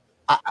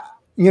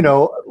 you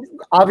know,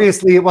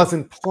 obviously it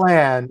wasn't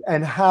planned,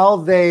 and how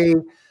they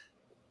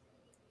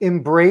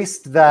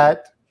embraced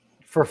that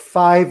for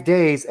 5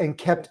 days and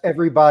kept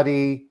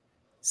everybody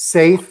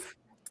safe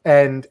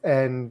and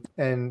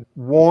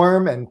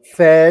warm and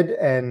fed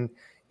and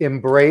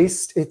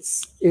embraced.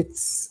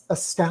 It's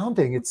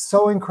astounding. It's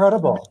so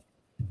incredible.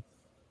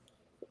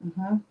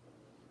 Mm-hmm.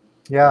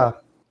 Yeah.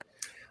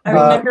 I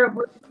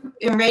remember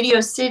in Radio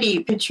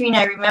City, Petrina,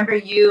 I remember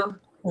you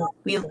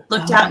we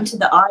looked out into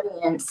the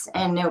audience,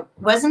 and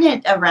wasn't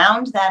it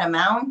around that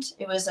amount?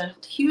 It was a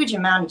huge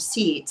amount of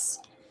seats.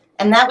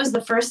 And that was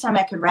the first time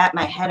I could wrap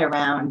my head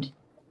around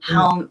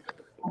how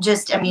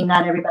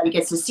not everybody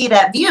gets to see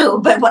that view.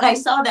 But when I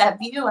saw that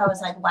view, I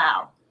was like,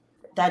 wow,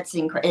 that's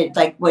incredible.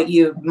 Like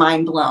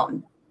mind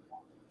blown.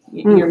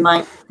 Your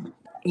mind,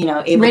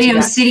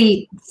 Radio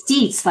City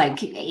seats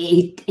like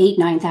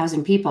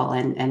 9,000 people.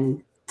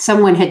 And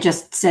someone had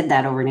just said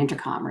that over an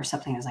intercom or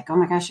something. I was like, oh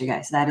my gosh, you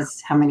guys, that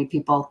is how many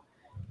people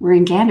were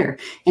in Gander.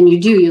 And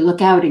you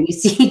look out and you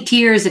see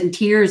tiers and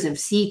tiers of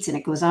seats, and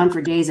it goes on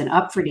for days and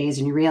up for days.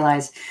 And you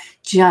realize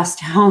just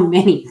how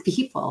many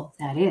people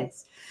that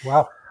is.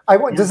 Wow.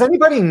 Does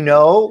anybody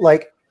know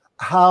like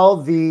how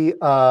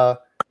the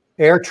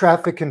air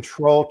traffic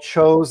control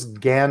chose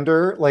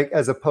Gander, like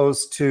as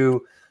opposed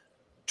to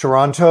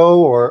Toronto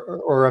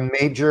or a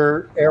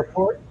major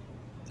airport?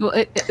 Well,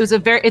 it's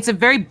a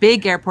very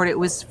big airport. It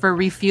was for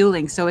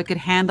refueling, so it could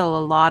handle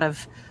a lot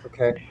of.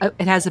 Okay.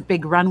 It has a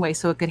big runway,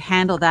 so it could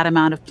handle that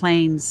amount of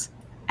planes,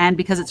 and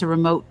because it's a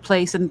remote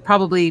place, and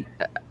probably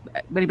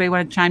anybody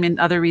want to chime in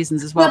other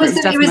reasons as well.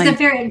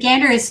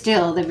 Gander is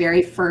still the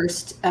very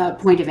first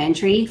point of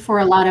entry for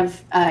a lot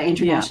of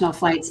international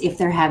flights if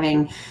they're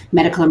having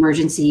medical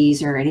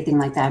emergencies or anything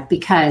like that,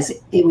 because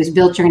it was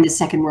built during the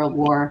Second World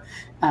War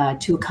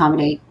to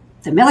accommodate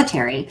the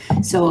military.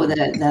 So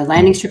the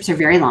landing strips are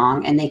very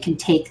long, and they can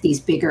take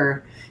these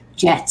bigger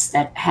jets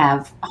that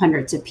have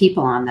hundreds of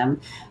people on them.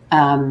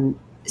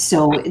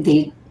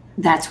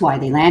 That's why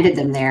they landed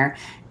them there.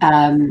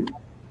 And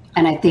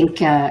I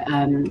think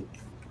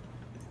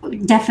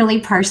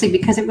definitely partially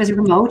because it was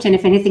remote, and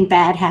if anything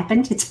bad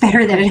happened, it's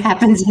better that it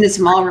happens in a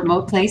small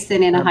remote place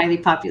than in a highly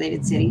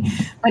populated city.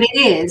 But it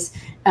is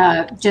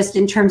just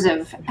in terms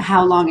of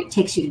how long it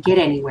takes you to get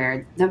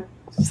anywhere, the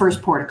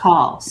first port of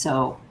call.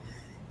 So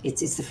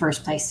it's the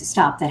first place to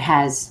stop that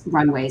has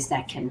runways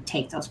that can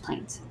take those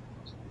planes.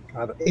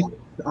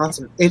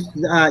 Awesome. If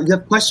you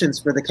have questions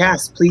for the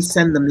cast, please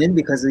send them in,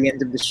 because at the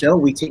end of the show,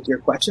 we take your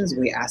questions and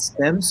we ask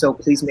them. So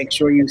please make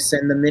sure you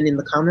send them in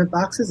the comment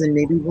boxes, and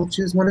maybe we'll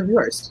choose one of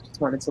yours.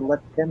 Just wanted to let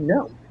them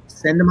know.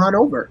 Send them on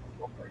over.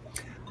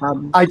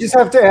 I just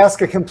have to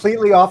ask a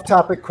completely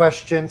off-topic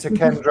question to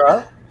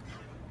Kendra.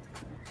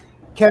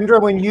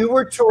 Kendra, when you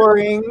were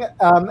touring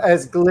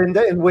as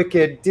Glinda in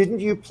Wicked, didn't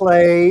you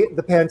play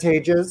the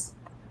Pantages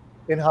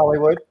in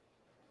Hollywood?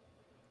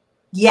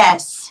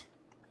 Yes.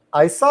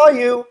 I saw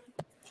you.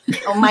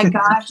 Oh my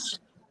gosh.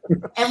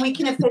 And we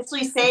can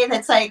officially say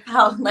that's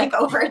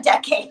over a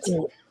decade.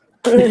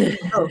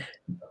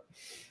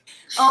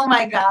 Oh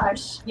my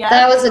gosh. Yeah.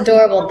 That was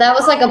adorable. That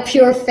was like a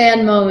pure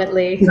fan moment,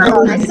 Lee. I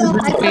saw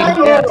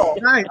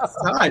you. Nice.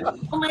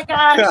 Oh my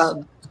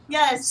gosh.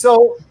 Yes.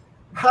 So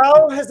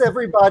how has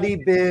everybody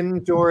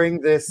been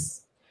during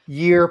this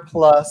year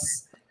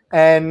plus?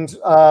 And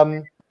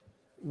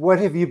what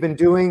have you been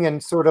doing,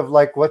 and sort of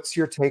like, what's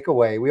your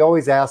takeaway? We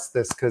always ask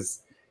this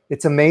because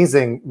it's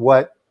amazing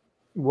what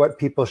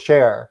people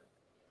share.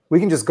 We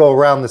can just go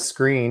around the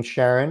screen,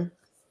 Sharon.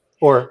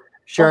 Or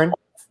Sharon?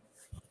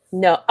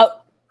 No.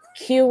 Oh,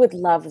 Q would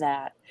love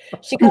that.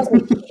 She calls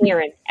me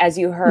Karen, as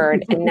you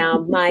heard, and now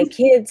my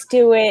kids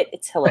do it.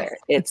 It's hilarious.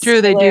 It's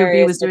true, they hilarious. do.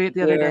 He was doing it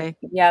the other day.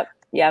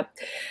 Yep.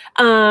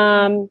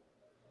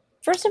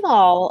 First of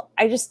all,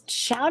 I just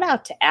shout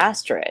out to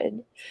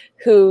Astrid,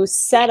 who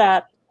set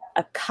up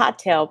a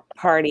cocktail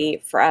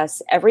party for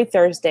us every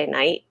Thursday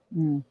night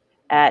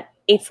at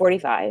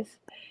 8:45,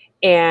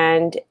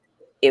 and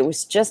it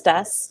was just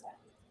us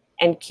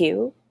and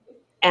Q,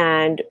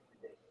 and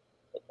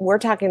we're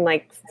talking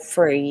like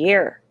for a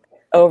year,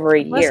 over a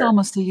year. It was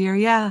almost a year,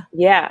 yeah.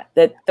 Yeah,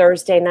 the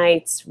Thursday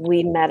nights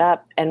we met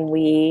up and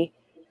we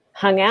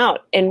hung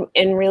out, and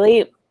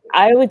really,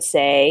 I would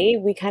say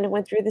we kind of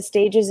went through the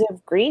stages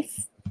of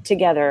grief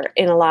together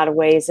in a lot of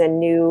ways, and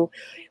knew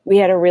we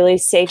had a really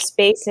safe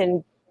space,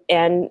 and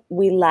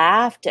we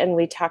laughed and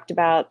we talked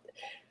about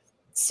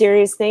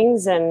serious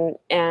things, and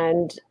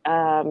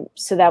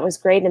so that was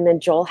great. And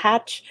then Joel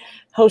Hatch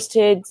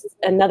hosted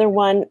another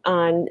one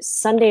on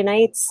Sunday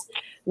nights,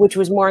 which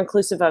was more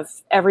inclusive of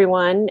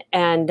everyone,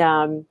 and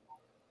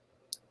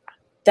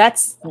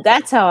that's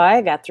how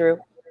I got through.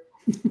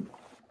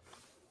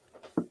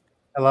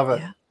 I love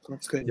it. Yeah.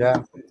 That's good.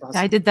 Yeah. Awesome.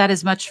 I did that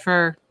as much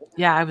for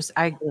it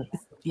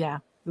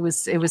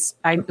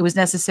was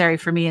necessary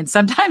for me, and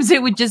sometimes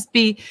it would just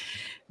be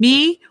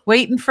me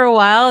waiting for a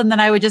while, and then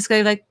I would just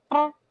go like We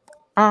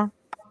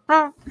have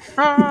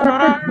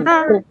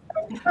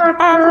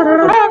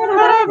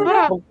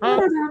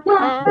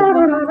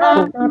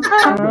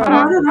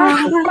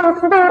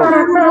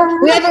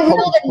a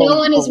rule that no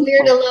one is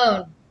weird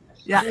alone.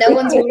 Yeah. No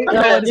one's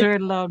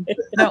weird alone.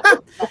 No.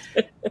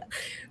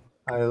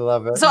 I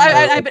love it. So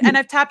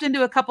I've tapped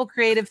into a couple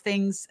creative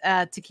things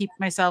to keep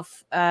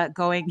myself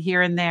going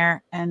here and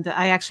there. And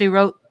I actually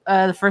wrote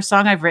the first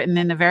song I've written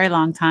in a very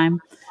long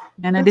time,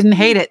 and I didn't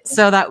hate it.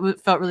 So that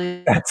felt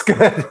really. That's good.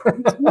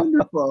 That's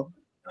wonderful.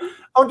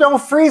 Oh,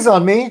 don't freeze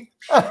on me.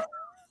 Oh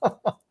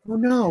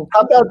no.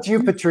 How about you,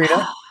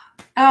 Petrina?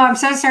 Oh, I'm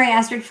so sorry.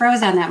 Astrid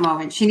froze on that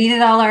moment. She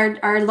needed all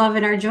our love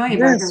and our joy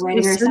about her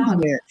writing her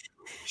song.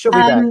 She'll be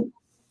back.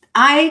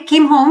 I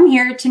came home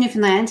here to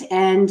Newfoundland,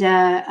 and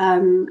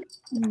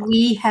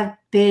we have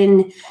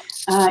been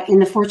in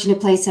the fortunate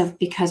place of,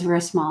 because we're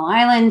a small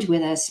island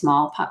with a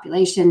small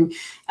population,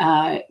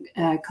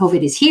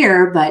 COVID is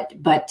here, but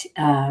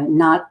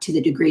not to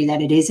the degree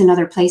that it is in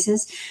other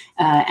places.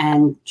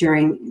 And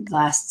during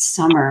last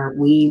summer,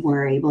 we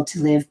were able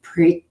to live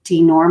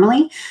pretty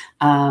normally.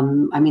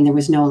 I mean, there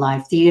was no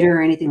live theater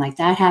or anything like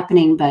that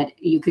happening, but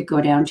you could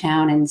go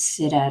downtown and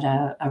sit at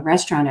a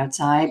restaurant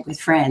outside with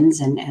friends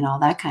and all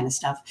that kind of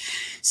stuff.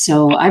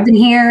 So I've been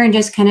here and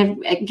just kind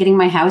of getting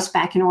my house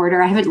back in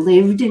order. I haven't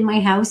lived in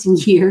my house in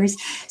years.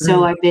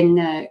 So I've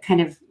been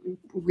kind of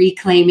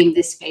reclaiming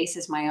this space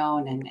as my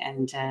own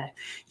and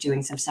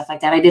doing some stuff like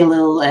that. I did a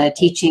little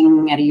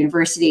teaching at a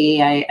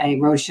university. I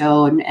wrote a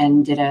show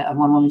and did a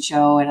one-woman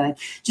show, and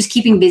just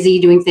keeping busy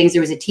doing things.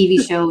 There was a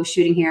TV show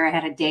shooting here. I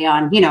had a day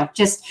on,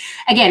 just,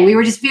 again, we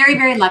were just very,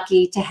 very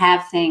lucky to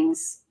have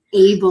things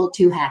able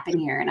to happen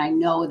here. And I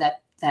know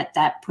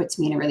that puts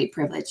me in a really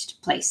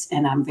privileged place.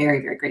 And I'm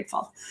very, very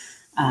grateful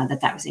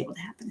that was able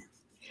to happen.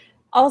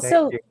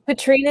 Also,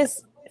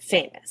 Petrina's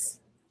famous,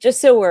 just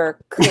so we're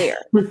clear.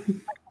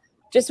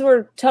 Just so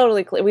we're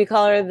totally clear. We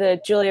call her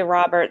the Julia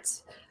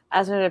Roberts.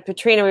 As for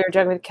Petrina, we were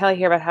joking with Kelly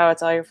here about how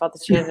it's all your fault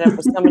that she ended up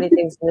with so many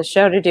things in the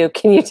show to do.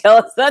 Can you tell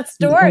us that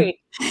story?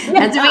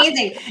 That's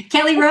amazing.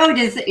 Kelly Road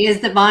is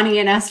the Bonnie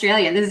in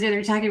Australia. This is what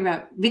they're talking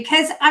about.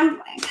 Because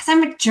I'm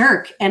a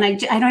jerk and I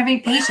don't have any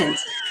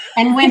patience.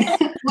 And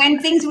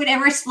when things would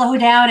ever slow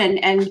down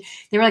and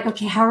they were like,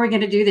 okay, how are we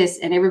going to do this?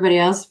 And everybody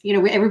else,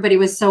 everybody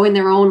was so in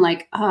their own,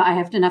 like, oh, I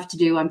have enough to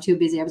do. I'm too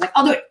busy. I was like,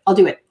 I'll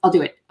do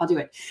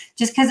it.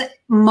 Just because,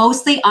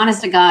 mostly,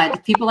 honest to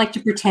God, people like to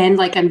pretend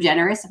like I'm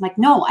generous. I'm like,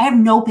 no, I have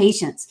no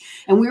patience.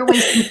 And we're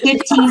wasting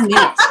 15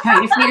 minutes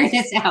trying to figure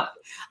this out.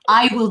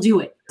 I will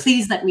do it.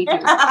 Please let me do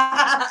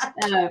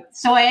it.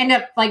 So I end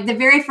up, like, the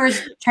very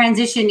first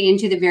transition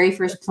into the very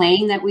first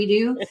playing that we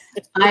do,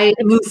 I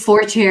moved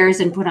 4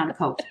 chairs and put on a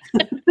coat.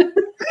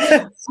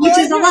 Which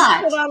is a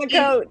lot. Put on a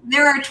coat.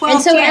 There are 12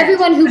 And so chairs.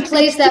 everyone who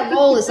plays that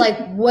role is like,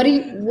 what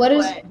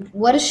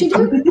does she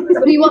do?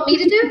 What do you want me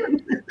to do?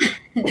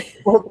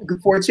 Well,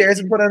 4 chairs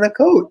and put on a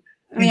coat.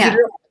 Yeah.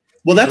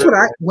 Well, that's what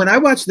when I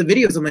watch the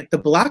videos, I'm like, the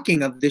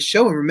blocking of this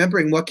show and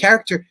remembering what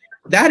character,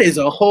 that is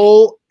a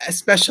whole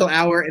special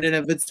hour in and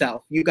of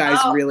itself. You guys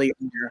really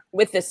are.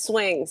 With the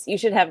swings. You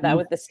should have that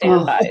with the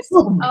standbys.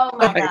 Oh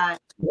my God.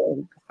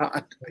 Oh,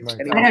 God.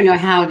 I don't know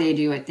how they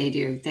do what they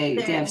do. They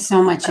have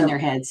so much in their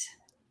heads.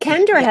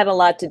 Kendra had a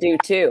lot to do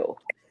too.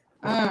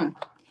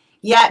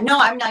 Yeah, no,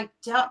 I'm like,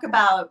 talk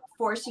about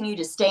forcing you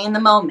to stay in the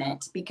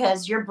moment,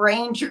 because your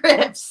brain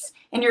drifts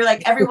and you're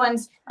like,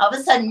 everyone's, all of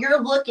a sudden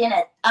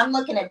I'm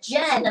looking at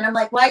Jen and I'm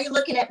like, why are you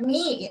looking at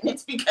me? And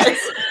it's because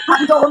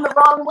I'm going the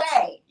wrong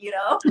way,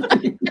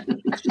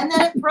 And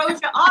then it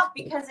throws you off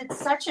because it's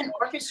such an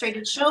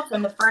orchestrated show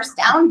from the first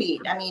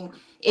downbeat. I mean,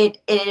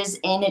 it is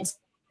in its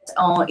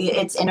own,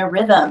 it's in a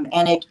rhythm,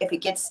 and if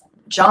it gets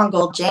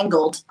jangled,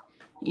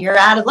 you're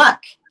out of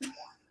luck.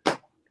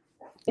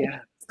 Yeah.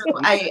 So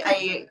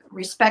I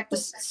respect the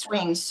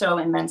swing so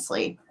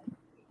immensely.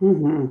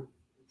 Mm-hmm.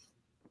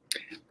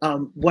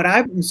 What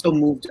I'm so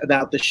moved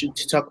about the show,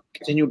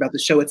 continue about the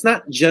show, it's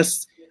not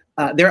just,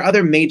 there are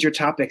other major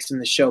topics in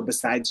the show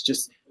besides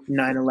just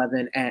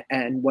 9/11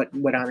 and what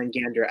went on in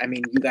Gander. I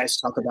mean, you guys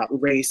talk about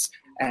race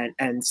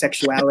and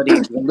sexuality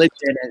and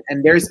religion,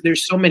 and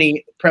there's so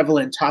many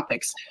prevalent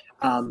topics.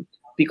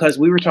 Because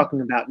we were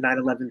talking about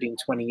 9/11 being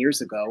 20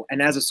 years ago,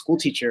 and as a school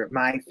teacher,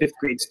 my 5th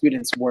grade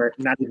students were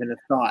not even a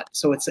thought.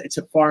 So it's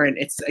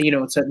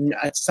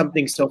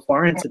something so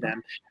foreign to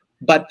them.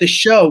 But the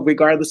show,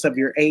 regardless of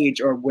your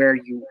age or where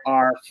you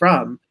are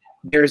from,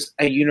 there's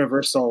a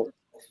universal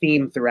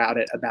theme throughout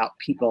it about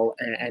people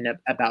and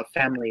about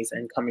families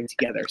and coming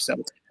together. So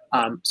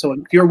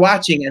if you're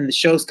watching and the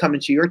show's coming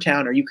to your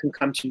town, or you can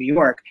come to New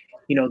York,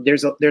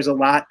 there's a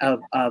lot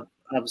of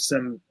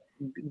some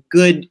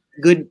good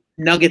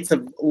nuggets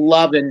of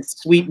love and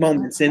sweet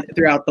moments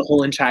throughout the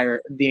whole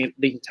entire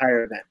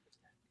event.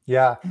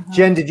 Yeah.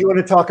 Jen, did you want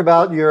to talk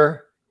about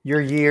your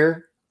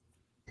year?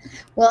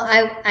 Well,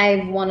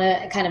 I want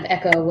to kind of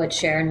echo what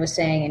Sharon was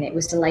saying, and it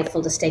was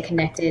delightful to stay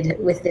connected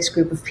with this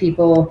group of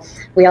people.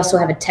 We also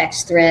have a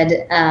text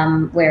thread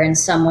wherein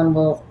someone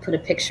will put a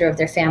picture of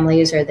their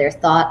families or their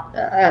thought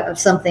of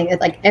something,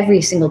 like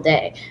every single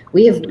day.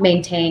 We have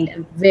maintained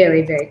a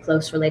very, very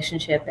close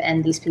relationship,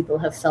 and these people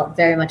have felt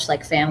very much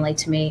like family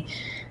to me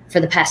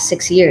for the past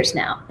 6 years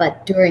now.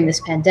 But during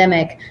this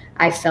pandemic,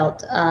 I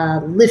felt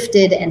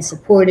lifted and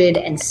supported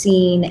and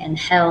seen and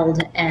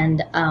held,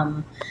 and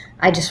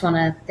I just want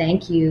to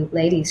thank you,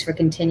 ladies, for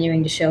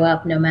continuing to show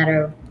up no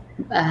matter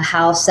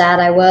how sad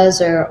I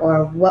was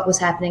or what was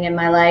happening in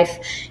my life.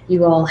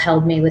 You all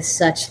held me with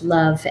such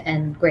love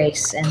and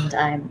grace, and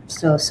I'm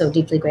so, so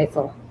deeply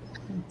grateful.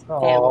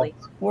 Family.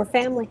 We're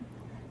family.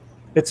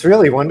 It's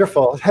really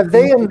wonderful. Have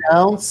they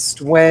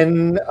announced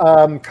when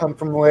Come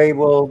From Away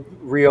will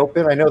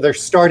reopen? I know they're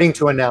starting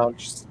to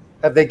announce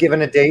Have they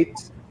given a date?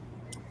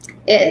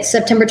 It's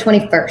September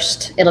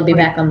 21st. It'll be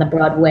back on the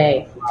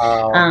Broadway.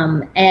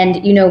 Wow.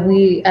 And, you know,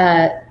 we,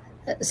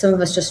 some of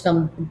us just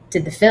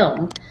did the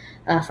film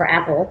for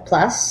Apple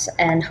Plus,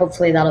 and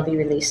hopefully that'll be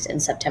released in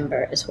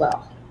September as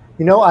well.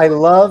 You know, I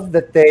love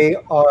that they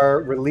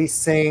are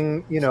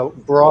releasing, you know,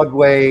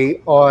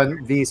 Broadway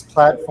on these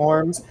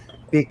platforms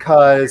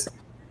because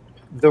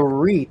the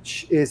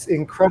reach is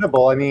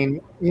incredible. I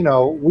mean, you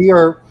know, we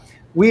are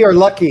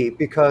lucky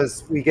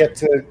because we get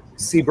to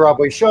see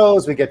Broadway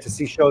shows, we get to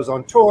see shows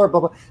on tour, blah,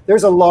 blah.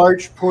 There's a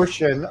large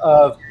portion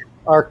of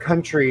our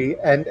country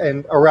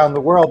and around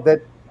the world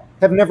that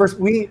have never,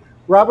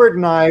 Robert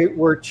and I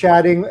were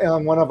chatting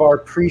on one of our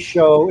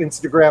pre-show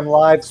Instagram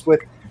lives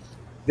with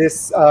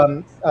this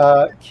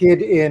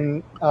kid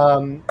in,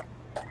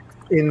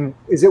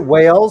 is it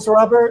Wales,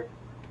 Robert?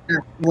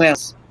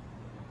 Wales.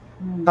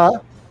 Huh?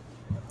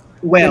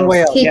 Wales. In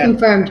Wales. He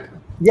confirmed.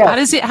 Yeah.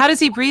 How does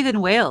he breathe in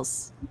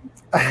Wales?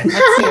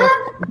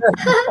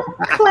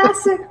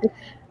 Classic.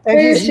 And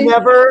he's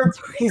never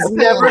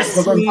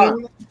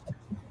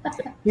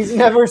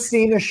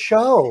seen a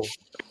show.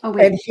 Oh,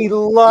 wait. And he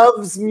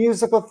loves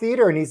musical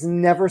theater and he's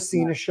never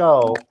seen a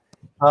show.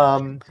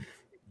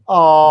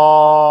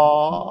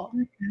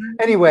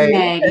 Anyway,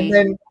 Maggie. and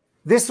then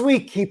this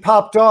week he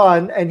popped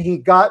on and he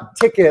got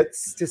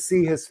tickets to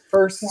see his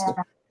first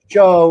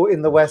show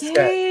in the West End.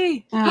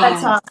 Yay.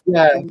 That's awesome.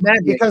 Yeah,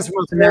 he comes from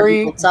a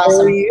very,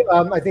 very,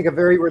 I think a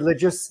very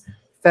religious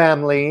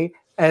family,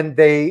 and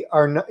they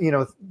are not, you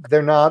know,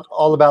 they're not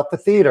all about the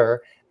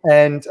theater,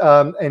 and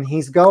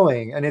he's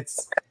going, and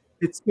it's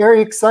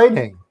very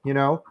exciting, you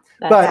know.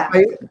 But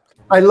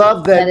I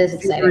love that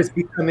theater is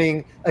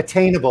becoming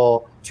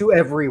attainable to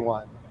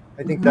everyone.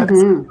 I think that's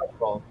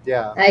incredible.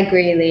 Yeah, I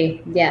agree,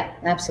 Lee. Yeah,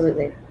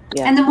 absolutely.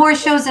 Yeah. And the more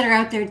shows that are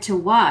out there to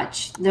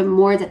watch, the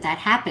more that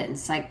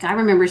happens. Like I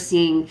remember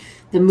seeing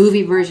the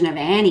movie version of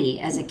Annie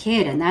as a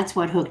kid, and that's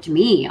what hooked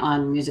me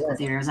on musical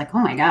theater. I was like, oh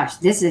my gosh,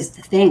 this is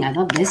the thing. I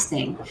love this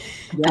thing.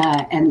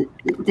 And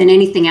then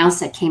anything else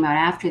that came out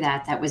after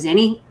that was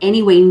any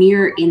way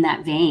near in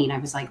that vein, I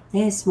was like,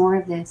 more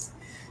of this.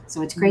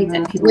 So it's great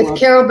that people with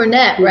Carol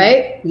Burnett,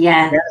 right?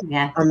 Yeah.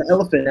 On the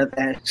elephant at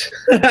that.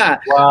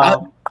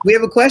 Wow. We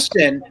have a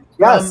question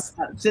from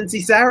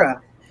Cincy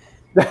Sarah.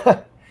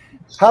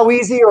 How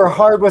easy or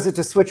hard was it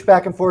to switch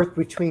back and forth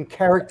between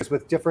characters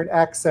with different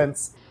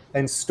accents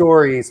and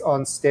stories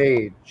on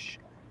stage?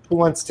 Who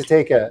wants to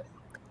take it?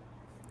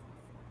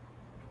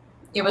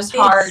 It was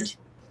hard.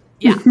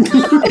 Yeah.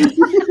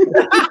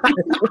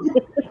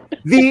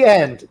 The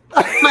end.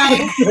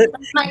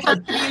 My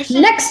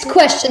contribution. Next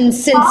question,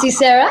 Cincy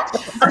Sarah.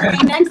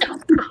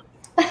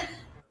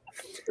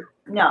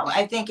 No,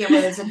 I think it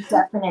was a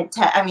definite.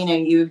 I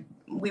mean,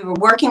 we were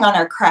working on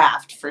our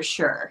craft for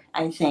sure.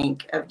 I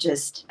think of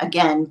just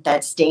again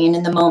that staying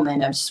in the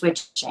moment of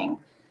switching,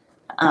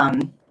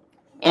 and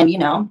you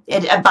know,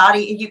 a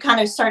body. You kind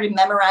of started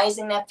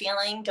memorizing that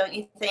feeling, don't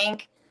you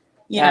think?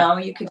 You know,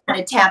 you could kind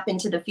of tap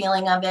into the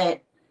feeling of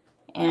it,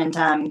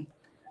 and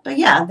but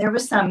yeah, there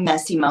was some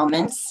messy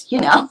moments,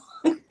 you know.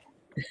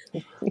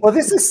 Well,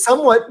 this is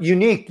somewhat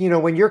unique, you know,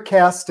 when you're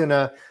cast in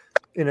a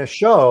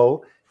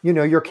show, you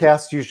know, you're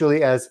cast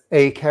usually as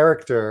a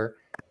character.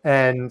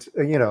 And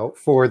you know,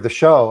 for the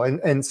show,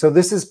 and so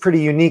this is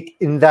pretty unique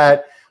in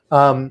that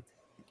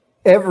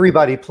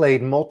everybody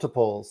played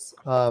multiples,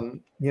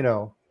 you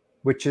know,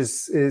 which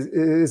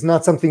is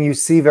not something you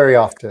see very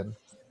often.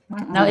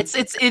 No, it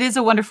is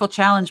a wonderful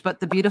challenge,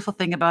 but the beautiful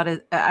thing about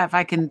it, if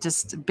I can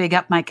just big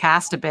up my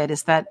cast a bit,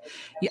 is that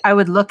I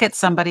would look at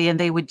somebody and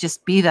they would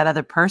just be that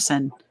other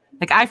person.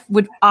 Like I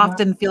would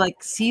often feel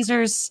like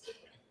Caesar's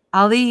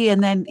Ali,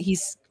 and then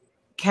he's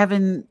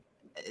Kevin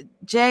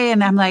J,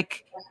 and I'm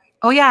like,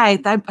 oh yeah,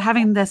 I'm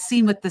having the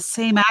scene with the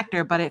same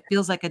actor, but it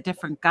feels like a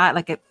different guy.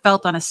 Like it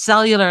felt on a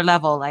cellular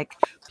level, like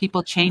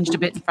people changed a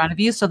bit in front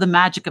of you. So the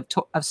magic of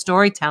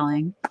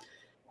storytelling,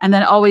 and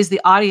then always the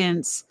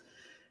audience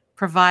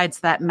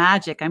provides that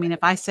magic. I mean,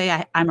 if I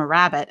say I'm a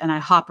rabbit and I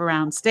hop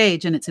around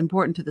stage and it's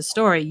important to the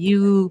story,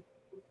 you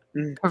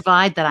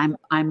provide that I'm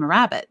a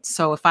rabbit.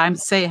 So if I'm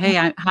say, hey,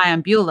 hi,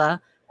 I'm Beulah,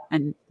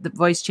 and the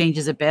voice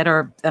changes a bit,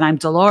 or that I'm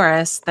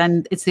Dolores,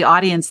 then it's the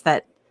audience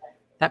that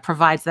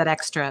provides that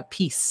extra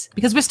piece,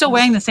 because we're still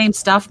wearing the same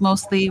stuff.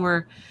 Mostly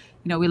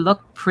we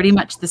look pretty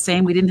much the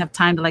same. We didn't have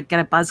time to like get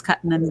a buzz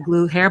cut and then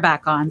glue hair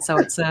back on. So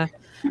it's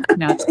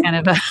it's kind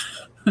of a,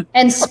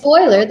 and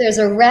spoiler, there's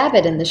a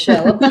rabbit in the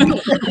show.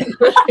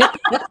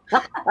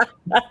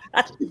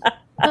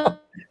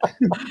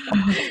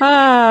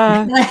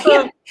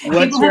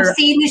 People who've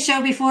seen the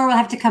show before will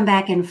have to come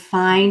back and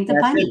find the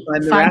bunny.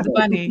 Find the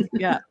bunny.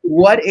 Yeah.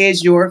 What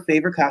is your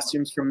favorite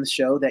costumes from the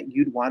show that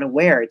you'd want to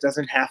wear? It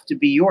doesn't have to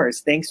be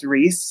yours. Thanks,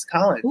 Reese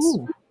Collins.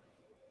 Ooh.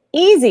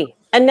 Easy.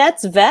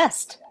 Annette's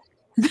vest.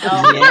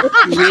 Oh,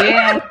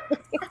 yeah.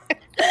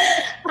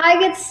 I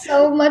get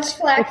so much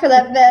flack for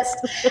that vest.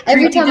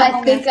 Every time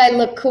I think I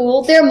look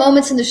cool, there are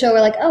moments in the show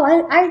where like,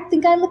 oh, I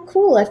think I look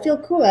cool. I feel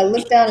cool. I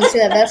look down and see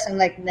that vest and I'm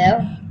like,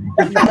 no,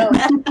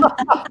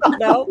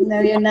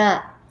 you're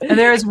not. And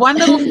there is one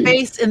little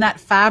face in that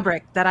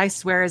fabric that I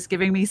swear is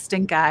giving me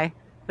stink eye.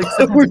 Like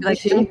sometimes I'll be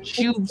like,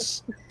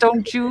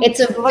 don't you? It's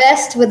a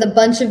vest with a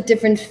bunch of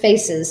different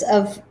faces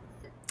of.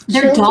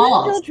 They're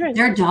dolls.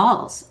 They're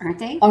dolls, aren't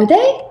they? Are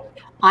they?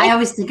 I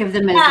always think of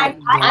them as.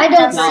 I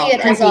don't see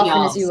it as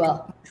often as you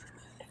all.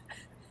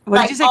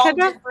 What did you say,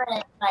 Kendra?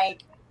 Different,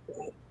 like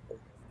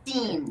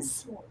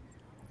scenes.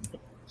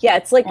 Yeah,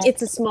 it's like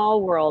It's a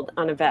Small World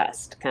on a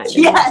vest, kind of.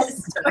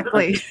 Yes,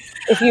 totally.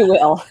 If you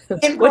will,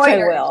 which I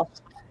will.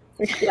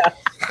 Yeah.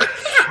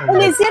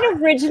 And is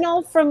it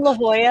original from La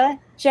Jolla,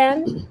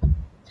 Jen?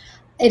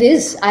 It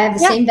is. I have the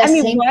same vest.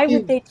 I mean, why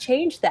would they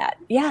change that?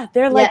 Yeah,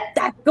 they're like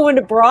that's going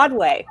to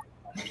Broadway.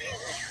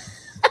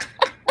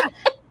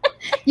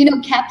 You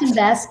know, Captain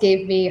Bass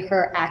gave me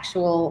her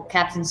actual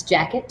captain's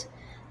jacket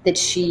that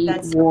she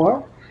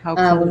wore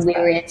when we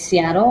were in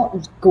Seattle. It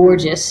was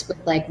gorgeous with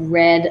like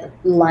red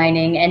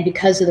lining. And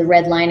because of the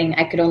red lining,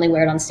 I could only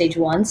wear it on stage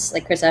once.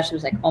 Like Chris Ashley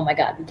was like, oh my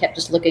God, we kept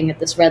just looking at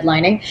this red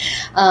lining.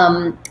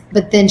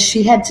 But then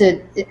she had to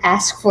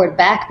ask for it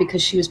back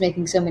because she was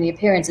making so many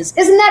appearances.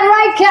 Isn't that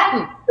right,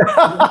 Captain?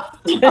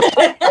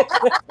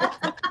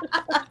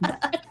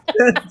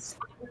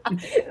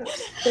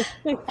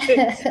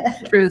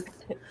 Truth.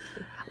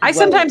 I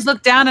sometimes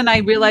look down and I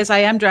realize I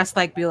am dressed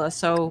like Beulah.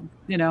 So,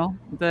 you know,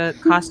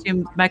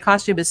 my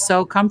costume is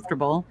so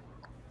comfortable.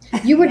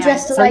 You were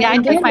dressed like I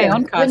take my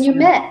own costume. When you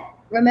met,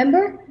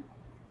 remember?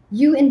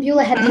 You and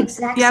Beulah had the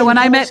exact same when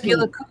I met costume.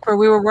 Beulah Cooper,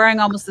 we were wearing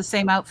almost the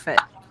same outfit.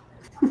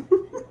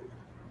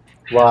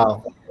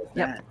 Wow.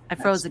 Yep. I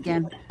froze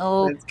again.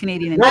 Oh,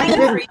 Canadian. No,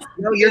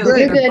 you're good.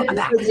 You're good. I'm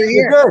back.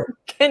 You're good.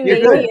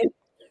 Canadian. You're good.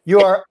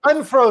 You are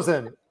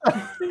unfrozen.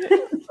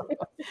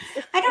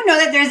 I don't know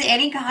that there's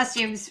any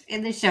costumes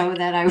in the show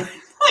that I would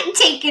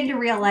take into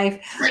real life.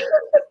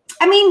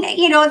 I mean,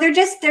 you know,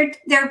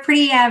 they're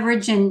pretty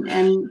average,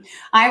 and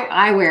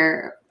I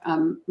wear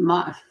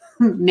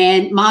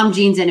mom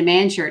jeans and a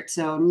man shirt,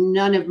 so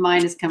none of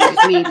mine is coming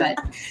with me. But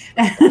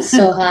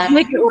so hot.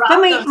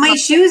 But my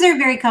shoes are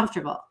very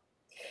comfortable.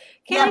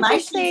 My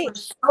shoes were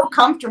so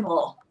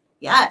comfortable.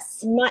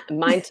 Yes,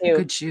 mine too.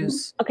 Good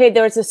shoes. Okay,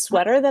 there's a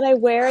sweater that I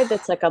wear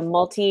that's like a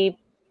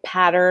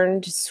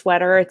multi-patterned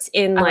sweater. It's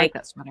in like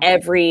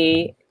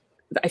every.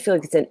 I feel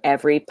like it's in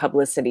every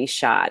publicity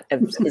shot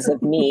is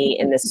of me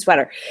in this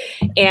sweater.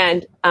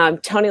 And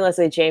Tony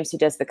Leslie James, who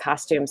does the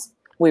costumes,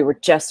 we were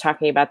just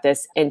talking about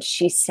this, and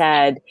she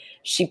said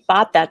she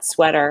bought that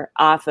sweater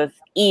off of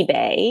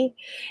eBay,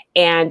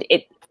 and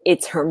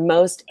it's her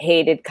most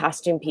hated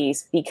costume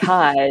piece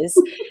because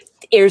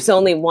there's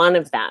only one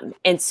of them.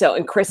 And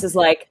Chris is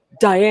like,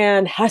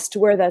 Diane has to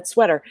wear that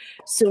sweater.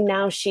 So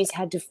now she's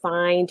had to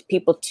find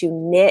people to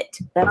knit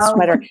that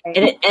sweater. And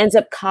it ends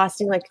up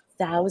costing like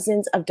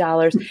thousands of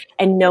dollars,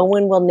 and no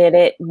one will knit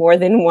it more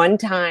than one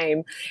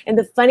time. And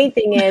the funny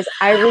thing is,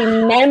 I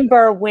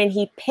remember when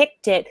he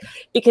picked it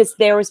because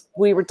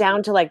we were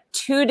down to like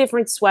 2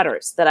 different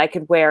sweaters that I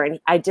could wear. And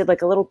I did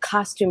like a little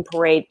costume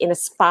parade in a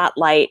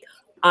spotlight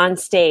on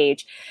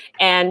stage.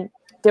 And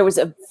there was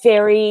a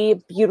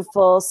very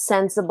beautiful,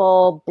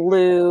 sensible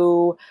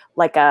blue,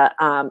 like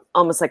a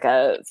almost like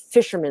a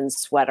fisherman's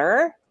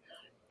sweater.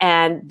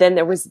 And then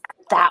there was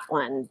that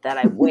one that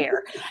I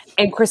wear.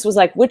 And Chris was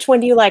like, which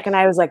one do you like? And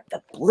I was like,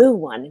 the blue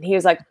one. And he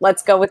was like,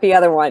 let's go with the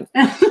other one.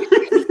 There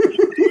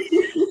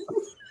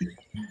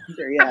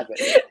you have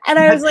it. And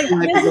I was like,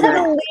 this is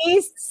the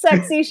least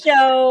sexy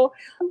show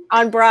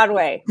on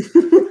Broadway.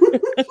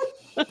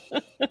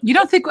 You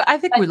don't think? I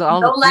think we all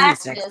no look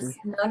lashes. really sexy.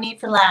 No need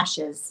for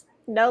lashes.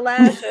 No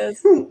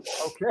lashes.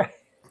 Okay.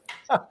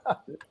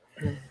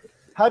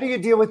 How do you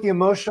deal with the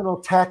emotional,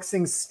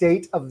 taxing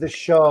state of the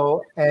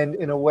show and,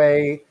 in a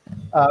way,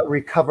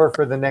 recover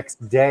for the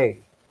next day?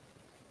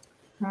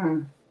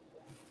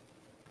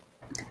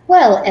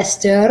 Well,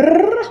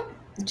 Esther.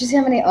 Did you see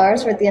how many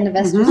R's were at the end of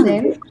Esther's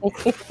name?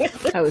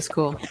 That was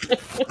cool.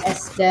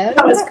 Esther.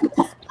 That was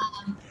cool.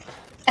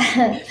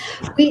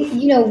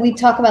 We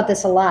talk about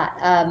this a lot.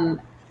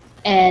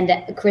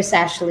 And Chris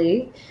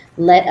Ashley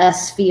let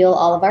us feel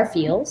all of our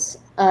feels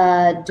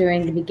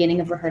during the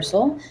beginning of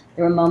rehearsal.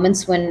 There were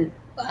moments when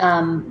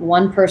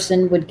one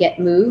person would get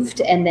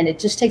moved, and then it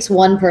just takes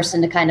one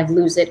person to kind of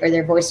lose it or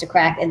their voice to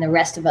crack, and the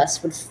rest of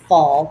us would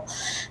fall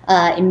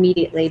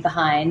immediately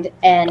behind.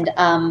 And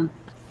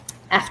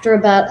after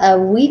about a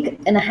week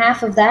and a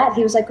half of that,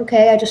 he was like,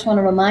 okay, I just want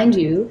to remind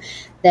you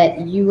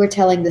that you were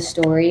telling the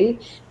story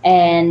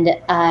and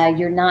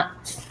you're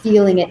not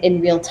feeling it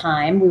in real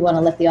time. We want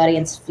to let the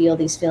audience feel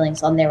these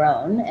feelings on their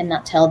own and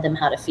not tell them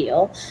how to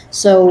feel.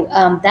 So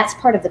that's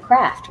part of the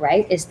craft,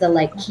 right? Is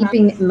the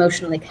keeping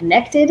emotionally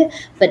connected,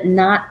 but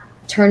not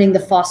turning the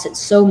faucet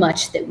so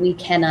much that we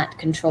cannot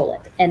control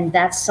it. And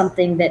that's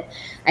something that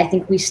I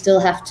think we still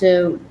have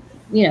to,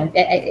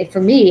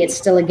 for me, it's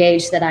still a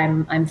gauge that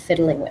I'm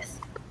fiddling with.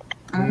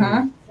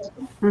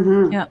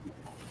 Yeah.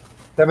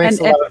 That makes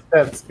a lot of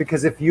sense,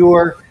 because if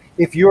you're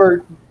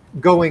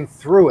going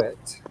through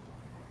it,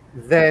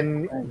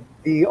 then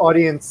the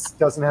audience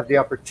doesn't have the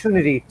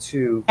opportunity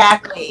to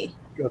exactly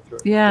go through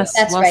it. Yes,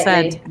 that's well right.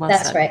 said. Lee. Well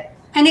that's said. right.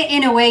 And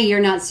in a way, you're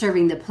not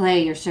serving the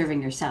play, you're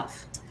serving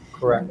yourself.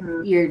 Correct.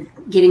 You're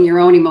getting your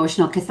own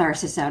emotional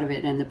catharsis out of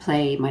it, and the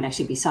play might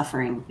actually be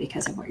suffering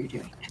because of what you're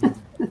doing.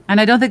 And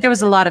I don't think there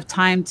was a lot of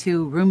time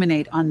to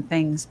ruminate on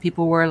things.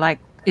 People were like,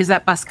 is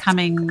that bus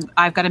coming?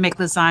 I've got to make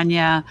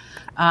lasagna.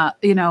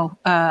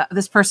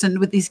 This person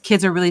with these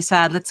kids are really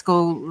sad. Let's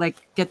go like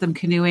get them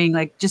canoeing.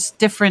 Like just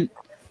different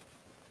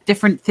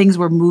things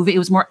were moving. It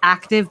was more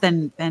active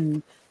than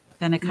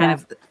a kind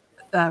of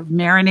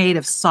marinade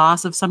of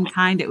sauce of some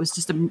kind. It was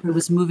just it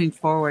was moving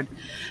forward.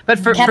 But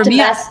for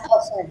me,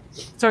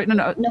 sorry,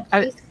 no. I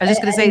was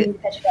just going to say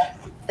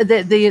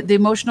the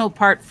emotional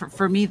part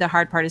for me, the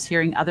hard part is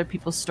hearing other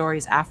people's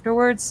stories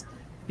afterwards,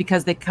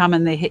 because they come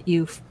and they hit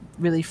you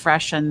really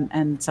fresh,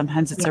 and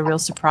sometimes it's a real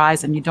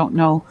surprise, and you don't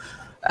know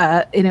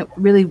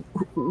really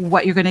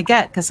what you're going to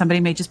get, because somebody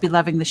may just be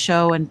loving the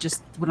show and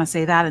just want to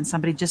say that, and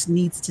somebody just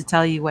needs to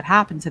tell you what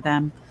happened to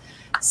them.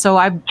 So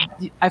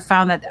I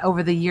found that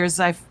over the years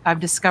I've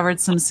discovered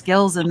some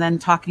skills, and then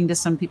talking to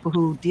some people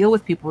who deal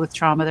with people with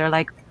trauma, they're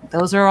like,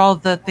 those are all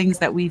the things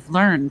that we've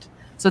learned.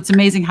 So it's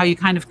amazing how you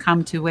kind of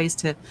come to ways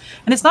to,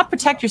 and it's not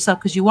protect yourself,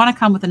 because you want to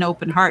come with an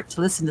open heart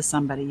to listen to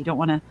somebody. You don't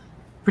want to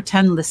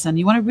pretend listen.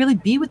 You want to really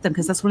be with them,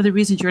 because that's one of the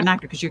reasons you're an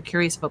actor, because you're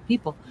curious about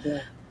people.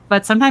 Yeah.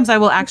 But sometimes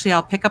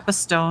I'll pick up a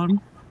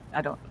stone.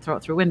 I don't throw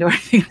it through a window or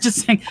anything. I'm just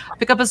saying,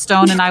 pick up a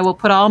stone, and I will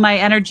put all my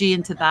energy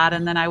into that,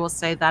 and then I will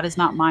say that is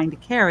not mine to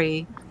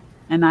carry,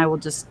 and I will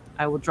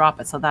drop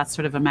it. So that's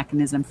sort of a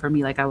mechanism for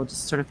me. Like I will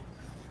just sort of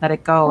let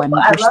it go and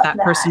wish that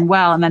person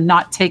well, and then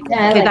not take.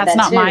 Okay, like that's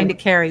not mine to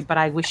carry, but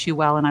I wish you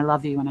well, and I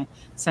love you, and I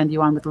send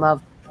you on with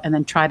love, and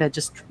then try to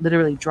just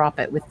literally drop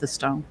it with the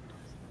stone.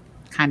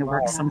 Kind of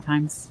works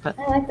sometimes, but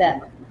I like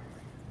that.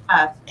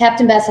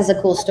 Captain Bess has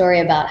a cool story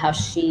about how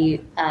she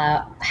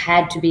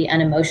had to be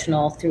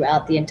unemotional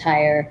throughout the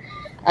entire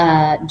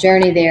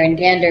journey there in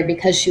Gander,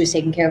 because she was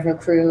taking care of her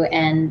crew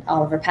and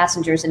all of her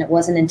passengers. And it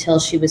wasn't until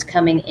she was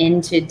coming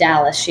into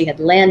Dallas, she had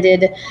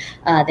landed,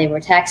 they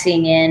were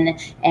taxiing in,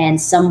 and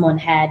someone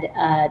had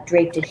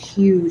draped a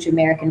huge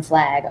American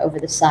flag over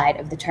the side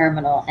of the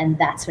terminal. And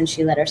that's when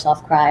she let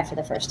herself cry for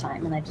the first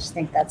time. And I just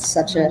think that's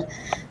such a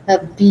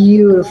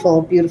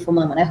beautiful, beautiful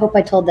moment. I hope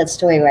I told that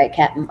story right,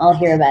 Captain. I'll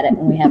hear about it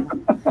when we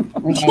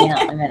hang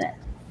out in a minute.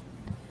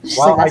 She's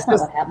like, that's not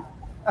what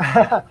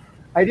happened.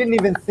 I didn't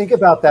even think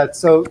about that.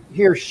 So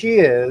here she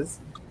is,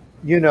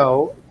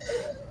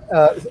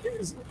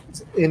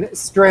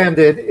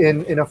 stranded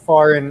in a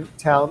foreign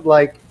town,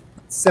 like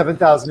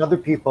 7,000 other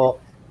people,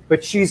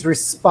 but she's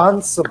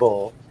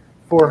responsible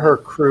for her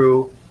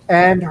crew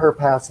and her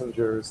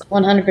passengers.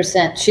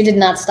 100%. She did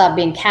not stop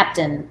being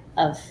captain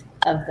of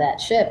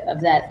that ship,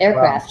 of that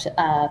aircraft,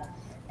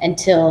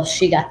 until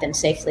she got them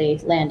safely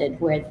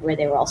landed where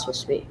they were all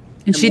supposed to be.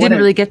 And she didn't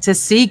really get to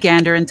see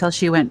Gander until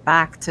she went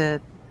back to,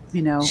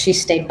 She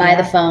stayed by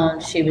the phone.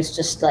 She was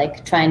just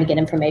like trying to get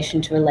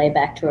information to relay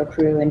back to her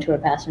crew and to her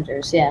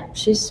passengers. Yeah,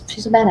 she's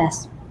a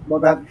badass.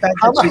 Well,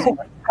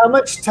 how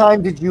much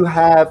time did you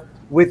have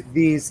with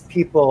these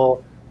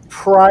people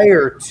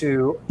prior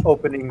to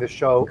opening the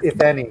show,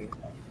 if any?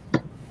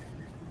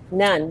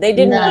 None. They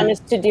didn't want us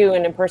to do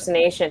an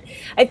impersonation.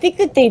 I think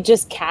that they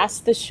just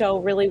cast the show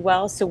really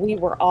well, so we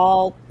were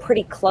all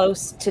pretty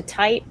close to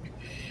type.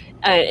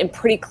 And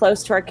pretty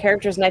close to our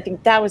characters, and I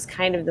think that was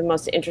kind of the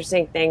most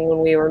interesting thing when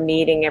we were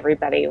meeting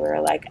everybody. We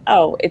were like,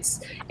 "Oh, it's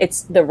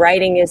the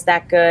writing is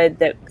that good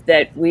that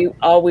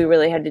all we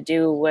really had to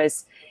do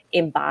was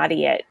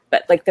embody it."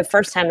 But like the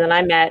first time that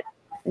I met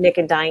Nick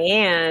and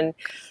Diane,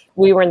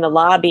 we were in the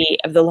lobby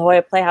of the La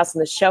Jolla Playhouse,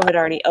 and the show had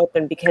already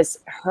opened because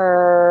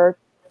her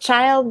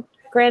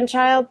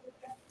grandchild,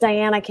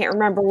 Diane, I can't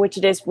remember which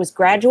it is, was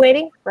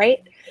graduating,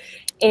 right?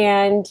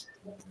 And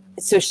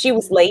so she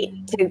was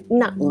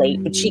not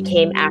late, but she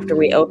came after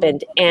we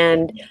opened,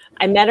 and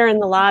I met her in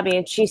the lobby,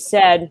 and she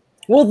said,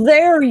 "Well,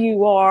 there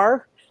you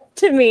are,"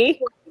 to me.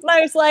 And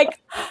I was like,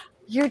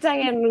 "You're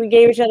Diane." And we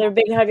gave each other a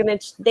big hug, and then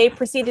they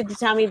proceeded to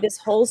tell me this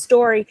whole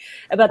story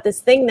about this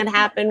thing that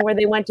happened where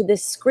they went to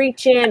this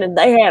Screech Inn and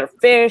they had a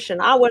fish,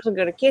 and I wasn't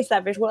going to kiss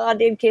that fish. Well, I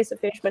did kiss a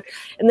fish,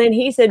 and then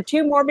he said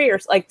 2 more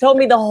beers, like told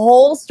me the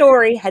whole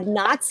story, had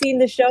not seen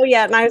the show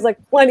yet. And I was like,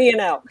 what do you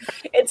know?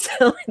 And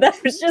so that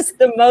was just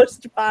the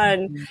most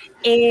fun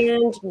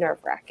and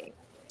nerve-wracking.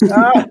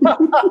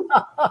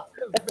 The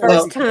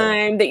first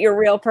time that your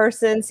real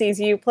person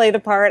sees you play the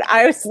part,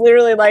 I was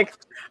literally like,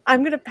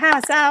 I'm going to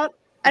pass out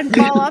and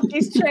fall off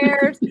these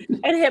chairs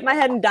and hit my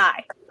head and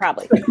die,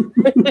 probably.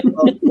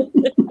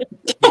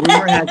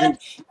 Rumor has it,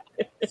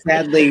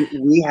 sadly,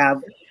 we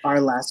have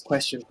our last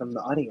question from the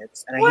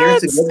audience, and I hear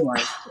it's a good one.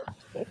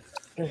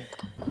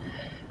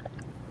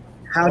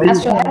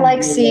 Astrid, I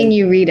like seeing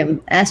you read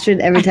them. Astrid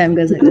every time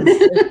goes like this.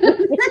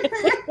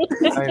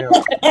 I know.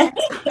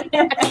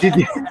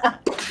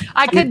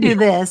 I could do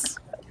this.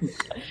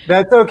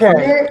 That's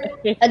okay.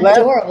 You're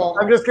adorable.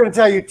 I'm just going to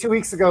tell you, 2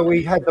 weeks ago,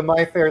 we had the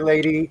My Fair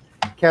Lady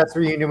cast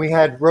reunion. We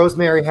had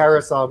Rosemary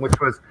Harris on, which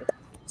was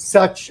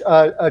such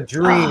a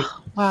dream.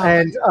 Oh,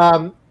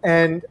 wow.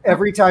 And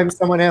every time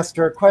someone asked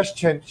her a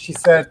question, she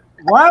said,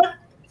 "What?"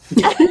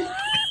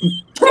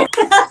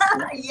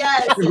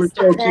 Yes. It was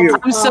so cute.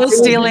 I'm so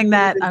stealing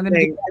that. I'm going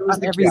to do it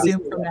on every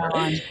Zoom from now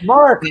on.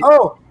 Mark,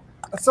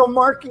 so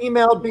Mark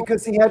emailed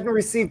because he hadn't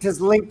received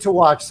his link to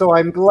watch, so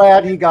I'm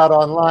glad he got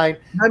online.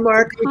 Hi,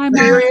 Mark. Did the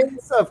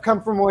experience of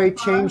Come From Away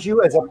change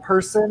you as a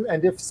person,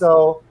 and if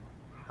so,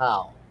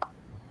 how?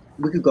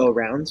 We could go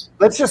around.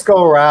 Let's just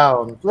go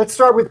around. Let's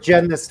start with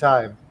Jen this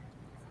time.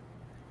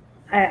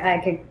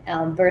 I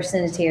could burst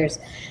into tears.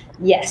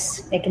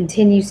 Yes, it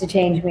continues to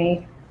change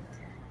me.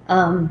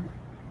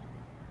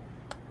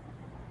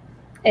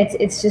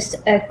 It's just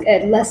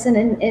a lesson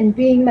in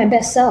being my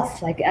best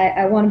self. Like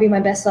I want to be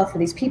my best self for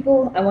these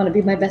people. I want to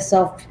be my best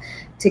self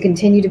to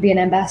continue to be an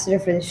ambassador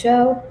for the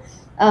show.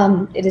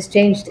 It has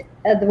changed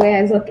the way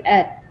I look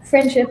at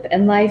friendship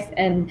and life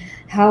and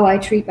how I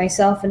treat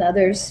myself and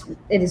others.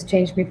 It has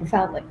changed me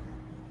profoundly.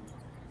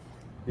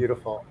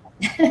 Beautiful.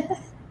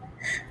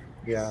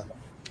 Yeah.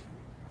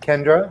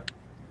 Kendra?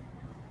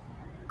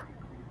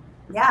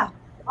 Yeah.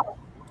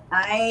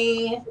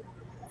 I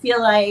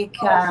feel like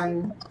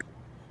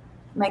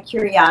my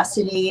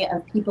curiosity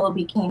of people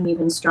became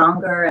even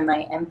stronger, and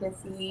my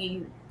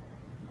empathy,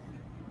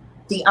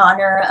 the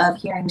honor of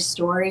hearing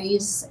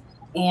stories,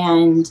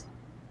 and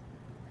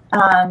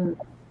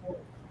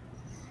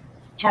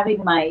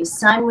having my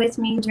son with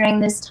me during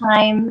this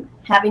time,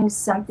 having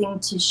something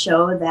to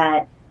show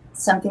that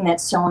something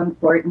that's so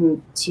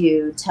important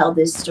to tell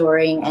this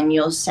story, and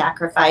you'll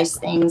sacrifice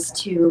things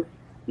to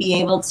be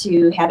able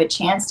to have a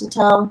chance to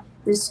tell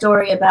this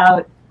story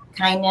about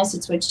kindness.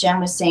 It's what Jen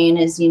was saying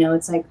is, you know,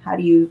 it's like, how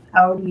do you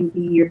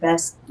be your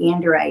best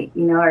Ganderite,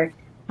 you know, or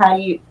how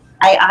do you,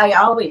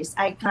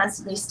 I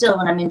constantly still,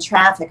 when I'm in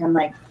traffic, I'm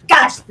like,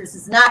 gosh, this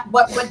is not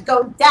what would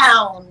go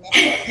down.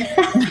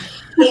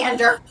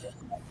 Gander.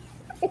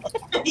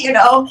 You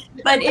know,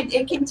 but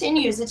it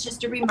continues. It's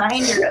just a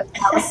reminder of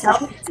how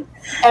selfish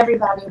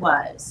everybody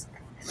was.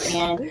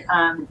 And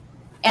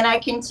I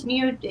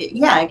continued,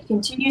 yeah, it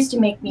continues to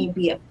make me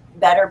be a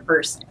better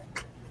person.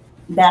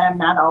 That I'm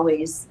not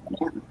always,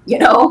 you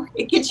know,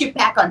 it gets you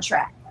back on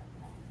track.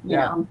 You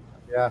know?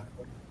 Yeah.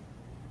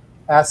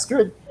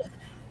 Astrid?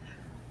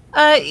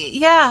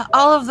 Yeah,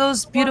 all of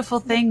those beautiful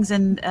things.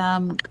 And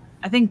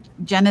I think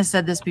Jen has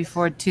said this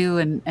before too,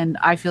 and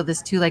I feel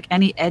this too, like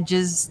any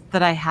edges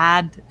that I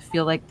had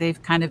feel like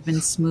they've kind of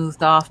been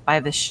smoothed off by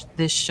this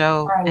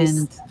show.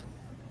 Nice.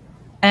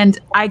 And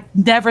I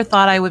never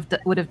thought I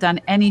would have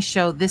done any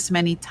show this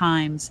many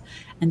times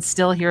and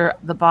still hear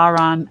the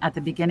Baron at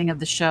the beginning of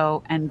the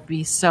show and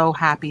be so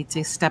happy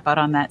to step out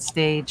on that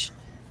stage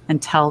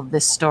and tell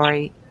this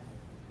story.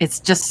 It's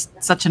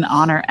just such an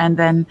honor. And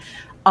then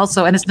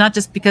also, and it's not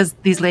just because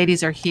these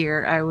ladies are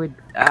here,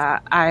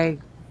 I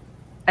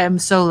am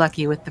so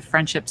lucky with the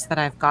friendships that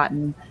I've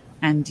gotten.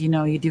 And, you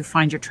know, you do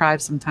find your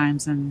tribe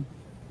sometimes, and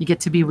you get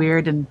to be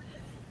weird, and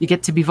you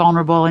get to be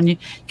vulnerable, and you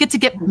get to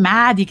get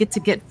mad, you get to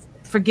get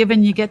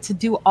forgiven, you get to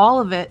do all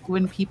of it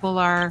when people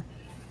are,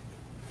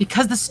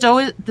 because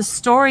the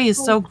story is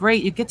so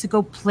great, you get to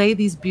go play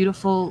these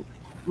beautiful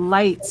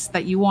lights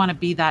that you want to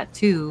be that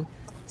too.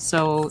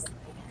 So,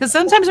 because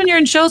sometimes when you're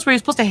in shows where you're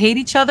supposed to hate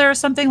each other or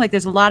something, like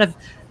there's a lot of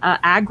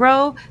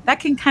aggro, that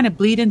can kind of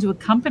bleed into a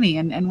company.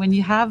 And when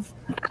you have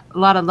a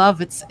lot of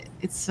love, it's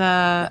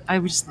I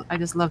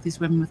just love these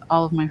women with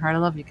all of my heart. I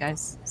love you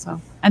guys.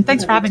 So, and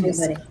thanks for having me.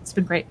 It's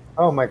been great.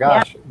 Oh my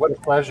gosh, what a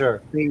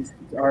pleasure. These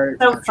are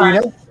so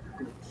fun.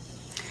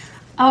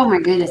 Oh my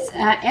goodness.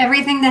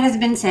 Everything that has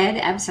been said,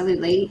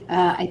 absolutely.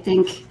 I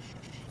think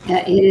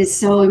it is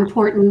so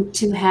important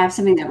to have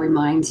something that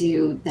reminds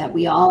you that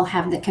we all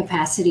have the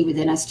capacity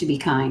within us to be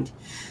kind.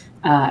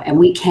 And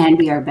we can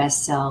be our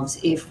best selves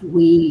if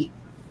we,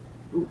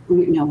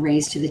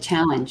 raise to the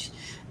challenge.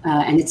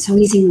 And it's so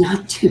easy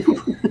not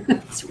to.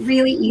 It's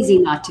really easy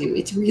not to.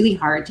 It's really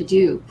hard to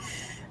do.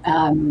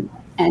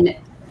 And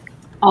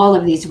all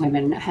of these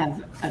women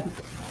have a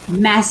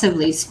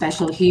massively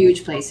special,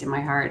 huge place in my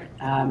heart.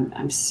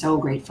 I'm so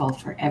grateful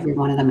for every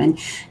one of them, and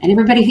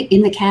everybody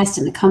in the cast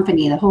and the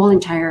company, the whole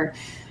entire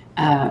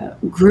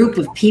group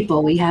of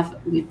people.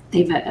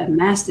 They've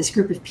amassed this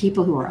group of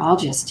people who are all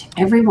just,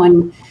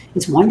 everyone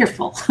is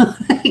wonderful.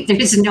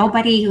 There's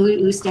nobody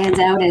who stands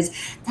out as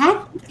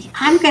that.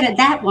 I'm good at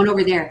that one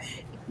over there.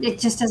 It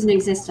just doesn't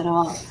exist at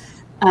all.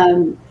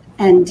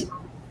 And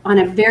on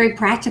a very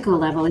practical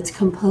level, it's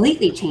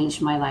completely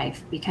changed my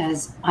life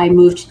because I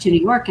moved to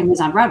New York and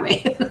was on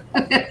Broadway,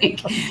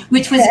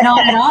 which was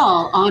not at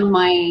all on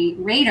my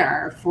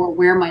radar for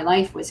where my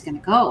life was going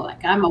to go.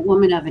 Like, I'm a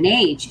woman of an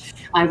age.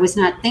 I was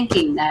not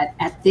thinking that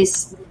at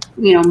this,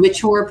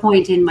 mature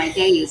point in my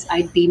days,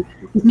 I'd be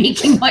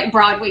making my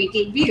Broadway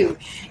debut.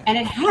 And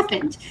it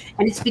happened.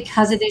 And it's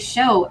because of this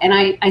show. And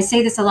I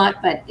say this a lot,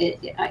 but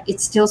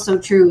it's still so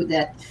true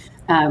that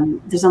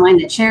there's a line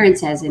that Sharon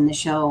says in the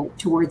show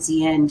towards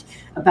the end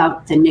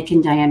about the Nick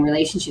and Diane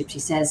relationship. She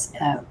says,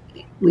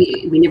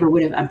 we never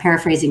would have, I'm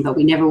paraphrasing, but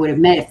we never would have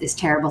met if this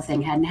terrible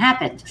thing hadn't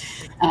happened.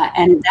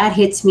 And that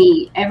hits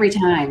me every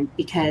time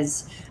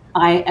because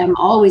I am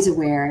always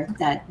aware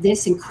that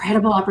this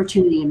incredible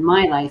opportunity in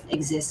my life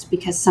exists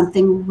because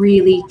something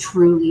really,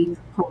 truly,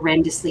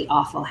 horrendously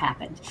awful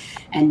happened.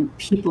 And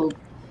people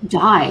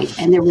died,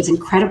 and there was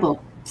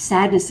incredible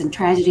sadness and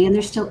tragedy, and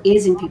there still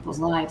is in people's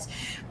lives.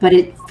 But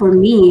it, for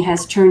me,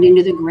 has turned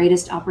into the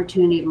greatest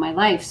opportunity of my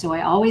life. So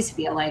I always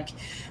feel like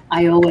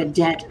I owe a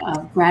debt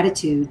of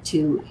gratitude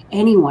to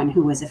anyone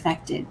who was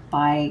affected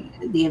by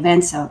the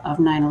events of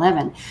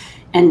 9/11.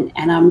 And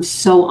I'm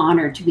so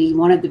honored to be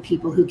one of the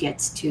people who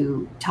gets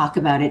to talk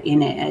about it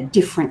in a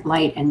different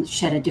light and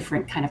shed a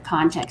different kind of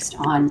context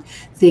on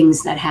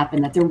things that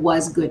happened, that there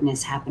was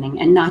goodness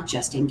happening, and not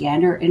just in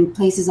Gander, in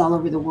places all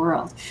over the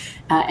world,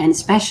 and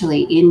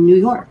especially in New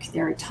York.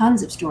 There are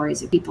tons of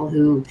stories of people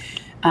who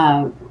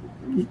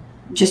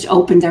just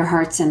opened their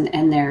hearts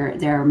and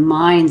their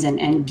minds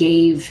and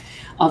gave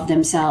of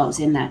themselves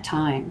in that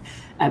time.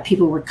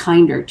 People were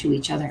kinder to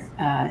each other.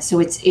 So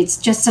it's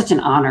just such an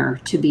honor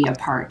to be a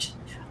part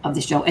of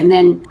the show. And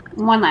then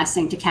one last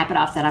thing to cap it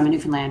off, that I'm a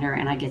Newfoundlander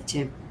and I get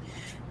to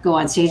go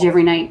on stage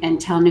every night and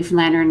tell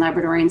Newfoundlander and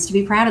Labradorians to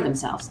be proud of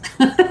themselves,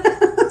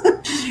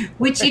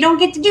 which you don't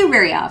get to do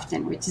very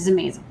often, which is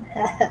amazing.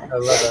 I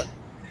love it.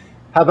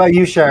 How about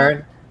you,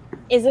 Sharon?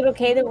 Is it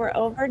okay that we're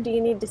over? Do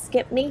you need to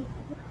skip me?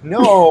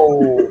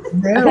 No.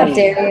 How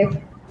dare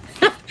you?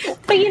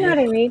 But you know what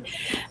I mean.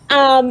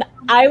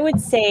 I would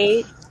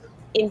say,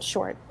 in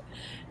short,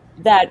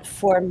 that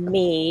for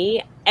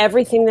me,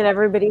 everything that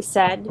everybody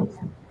said,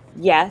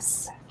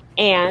 yes.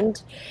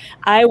 And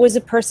I was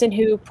a person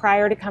who,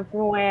 prior to Come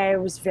From Away, I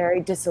was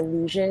very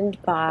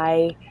disillusioned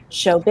by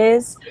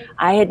showbiz.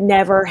 I had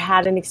never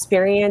had an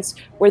experience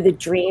where the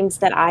dreams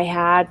that I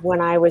had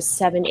when I was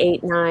 7,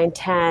 8, 9,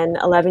 10,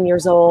 11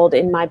 years old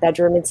in my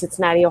bedroom in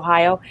Cincinnati,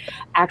 Ohio,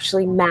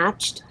 actually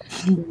matched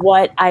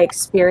what I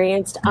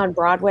experienced on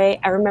Broadway.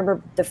 I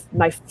remember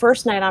my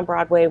first night on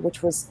Broadway,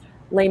 which was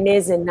Les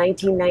Mis in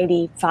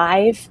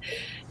 1995.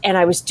 And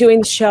I was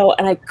doing the show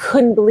and I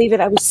couldn't believe it.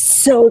 I was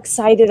so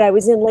excited. I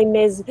was in Les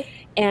Mis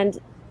and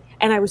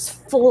I was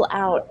full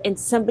out, and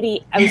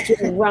I was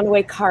doing a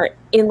runaway cart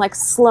in like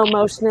slow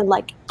motion and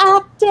like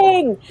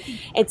acting.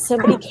 And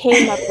somebody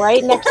came up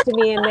right next to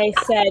me and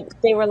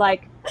they were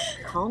like,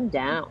 calm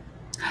down.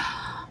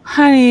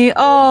 Honey,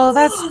 oh,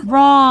 that's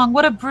wrong.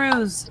 What a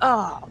bruise.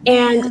 Oh,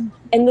 man.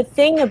 And the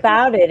thing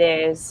about it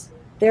is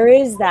there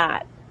is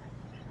that.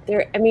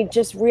 I mean,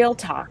 just real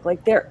talk.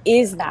 Like, there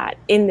is that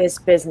in this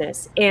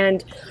business.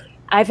 And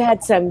I've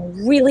had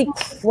some really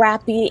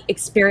crappy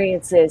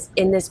experiences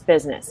in this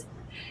business,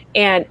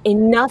 and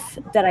enough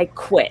that I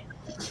quit.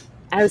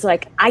 I was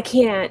like, I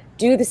can't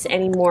do this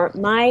anymore.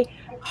 My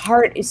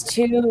heart is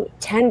too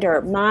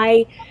tender.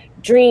 My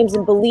dreams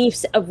and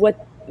beliefs of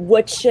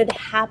what should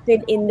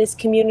happen in this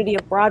community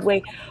of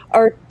Broadway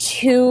are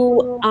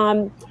too,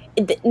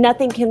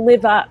 nothing can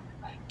live up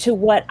to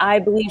what I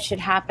believe should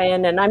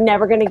happen, and I'm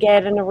never going to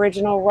get an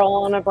original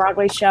role on a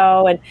Broadway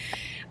show, and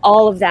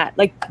all of that,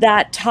 like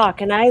that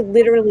talk. And I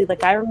literally,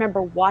 like, I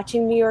remember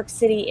watching New York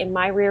City in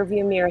my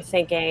rearview mirror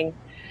thinking,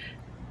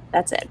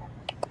 that's it.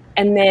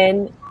 And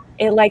then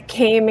it like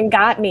came and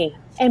got me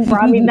and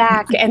brought me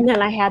back, and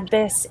then I had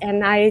this,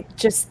 and I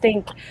just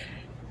think,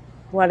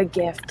 what a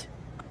gift.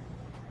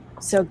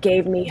 So it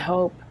gave me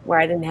hope where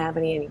I didn't have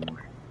any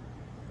anymore.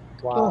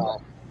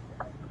 Wow.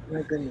 Oh,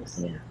 my goodness.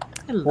 Yeah.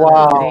 I love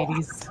Wow. you,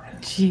 ladies.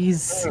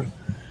 Jeez.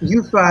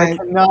 You five.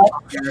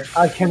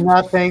 I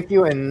cannot thank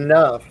you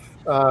enough.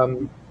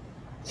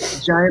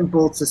 Giant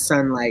bolts of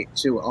sunlight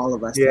to all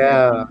of us.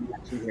 Yeah.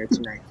 Watching here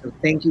tonight. So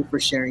thank you for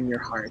sharing your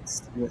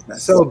hearts with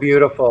us. So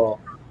beautiful.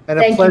 And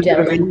a Thank you, pleasure to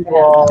gentlemen. meet you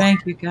all.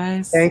 Thank you,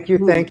 guys. Thank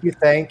you, thank you,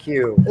 thank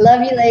you.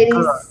 Love you,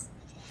 ladies.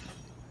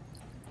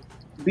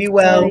 Be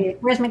well.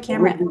 Where's my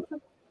camera?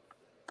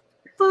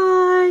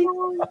 Bye.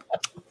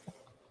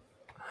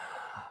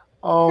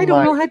 Oh, I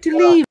don't know how to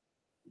leave.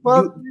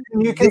 Well,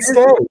 you can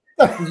stay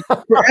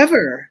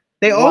forever.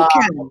 They all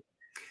can.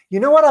 You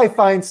know what I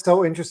find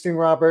so interesting,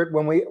 Robert?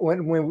 When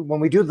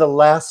we do the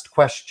last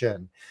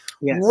question,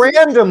 yes,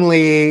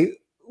 randomly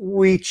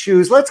we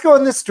choose, let's go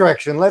in this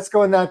direction, let's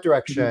go in that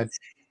direction,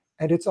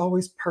 and it's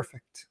always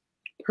perfect.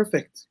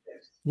 Perfect.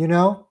 You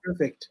know,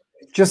 perfect.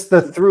 Just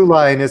the through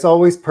line is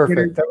always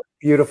perfect. That was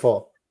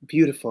beautiful.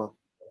 Beautiful.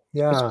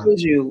 Yeah. It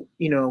shows you,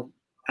 you know,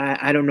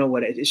 I don't know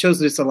what it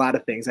shows us a lot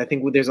of things. I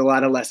think there's a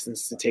lot of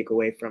lessons to take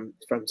away from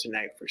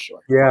tonight for sure.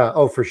 Yeah.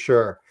 Oh, for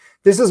sure.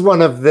 This is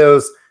one of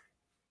those,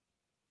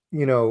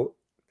 you know,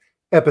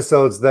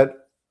 episodes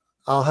that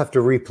I'll have to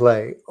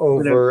replay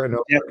over and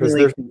over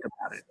because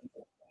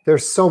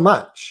there's so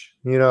much,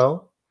 you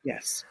know.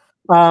 Yes.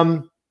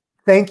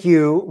 Thank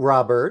you,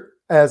 Robert,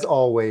 as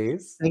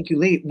always. Thank you,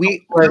 Lee.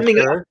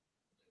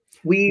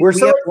 We're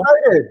so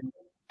excited.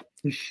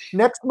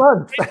 Next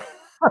month,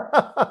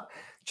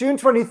 June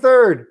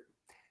 23rd,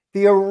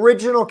 the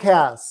original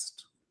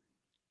cast.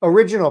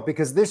 Original,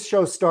 because this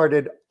show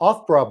started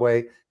off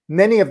Broadway.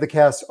 Many of the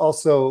cast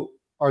also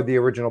are the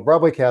original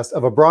Broadway cast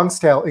of A Bronx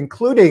Tale,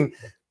 including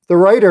the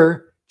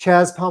writer,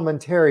 Chaz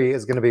Palminteri,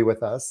 is going to be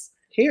with us.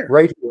 Here.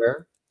 Right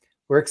here.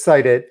 We're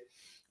excited.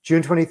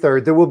 June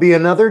 23rd. There will be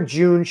another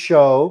June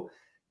show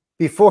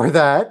before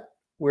that.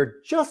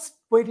 We're just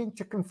waiting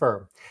to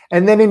confirm.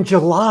 And then in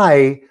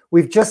July,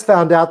 we've just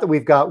found out that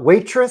we've got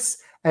Waitress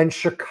and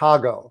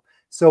Chicago.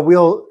 So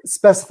we'll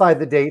specify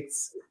the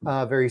dates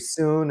very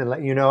soon and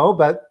let you know.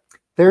 But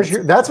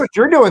that's what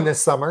you're doing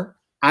this summer.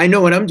 I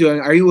know what I'm doing.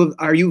 Are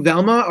you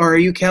Velma or are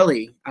you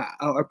Kelly?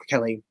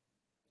 Kelly.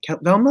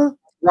 Velma?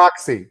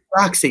 Roxy.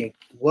 Roxy.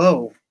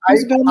 Whoa. I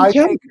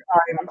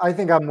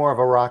think I'm more of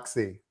a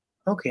Roxy.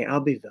 Okay, I'll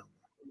be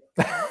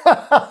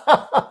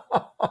Velma.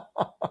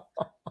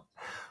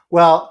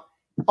 Well,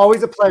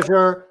 always a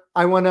pleasure.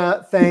 I want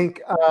to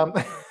thank.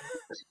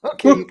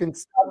 Okay, you can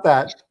stop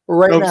that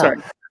right now. Sorry.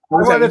 I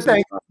want to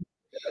thank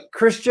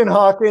Christian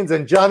Hawkins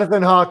and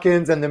Jonathan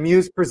Hawkins and the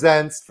Muse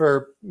Presents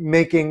for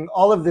making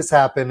all of this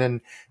happen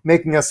and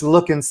making us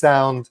look and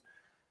sound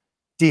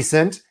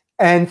decent.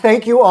 And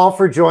thank you all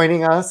for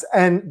joining us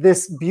and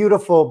this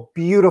beautiful,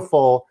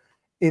 beautiful,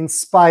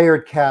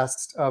 inspired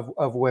cast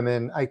of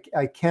women.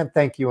 I can't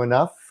thank you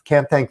enough.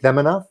 Can't thank them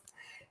enough.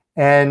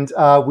 And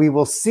we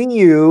will see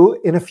you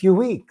in a few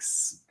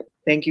weeks.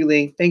 Thank you,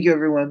 Lee. Thank you,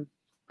 everyone.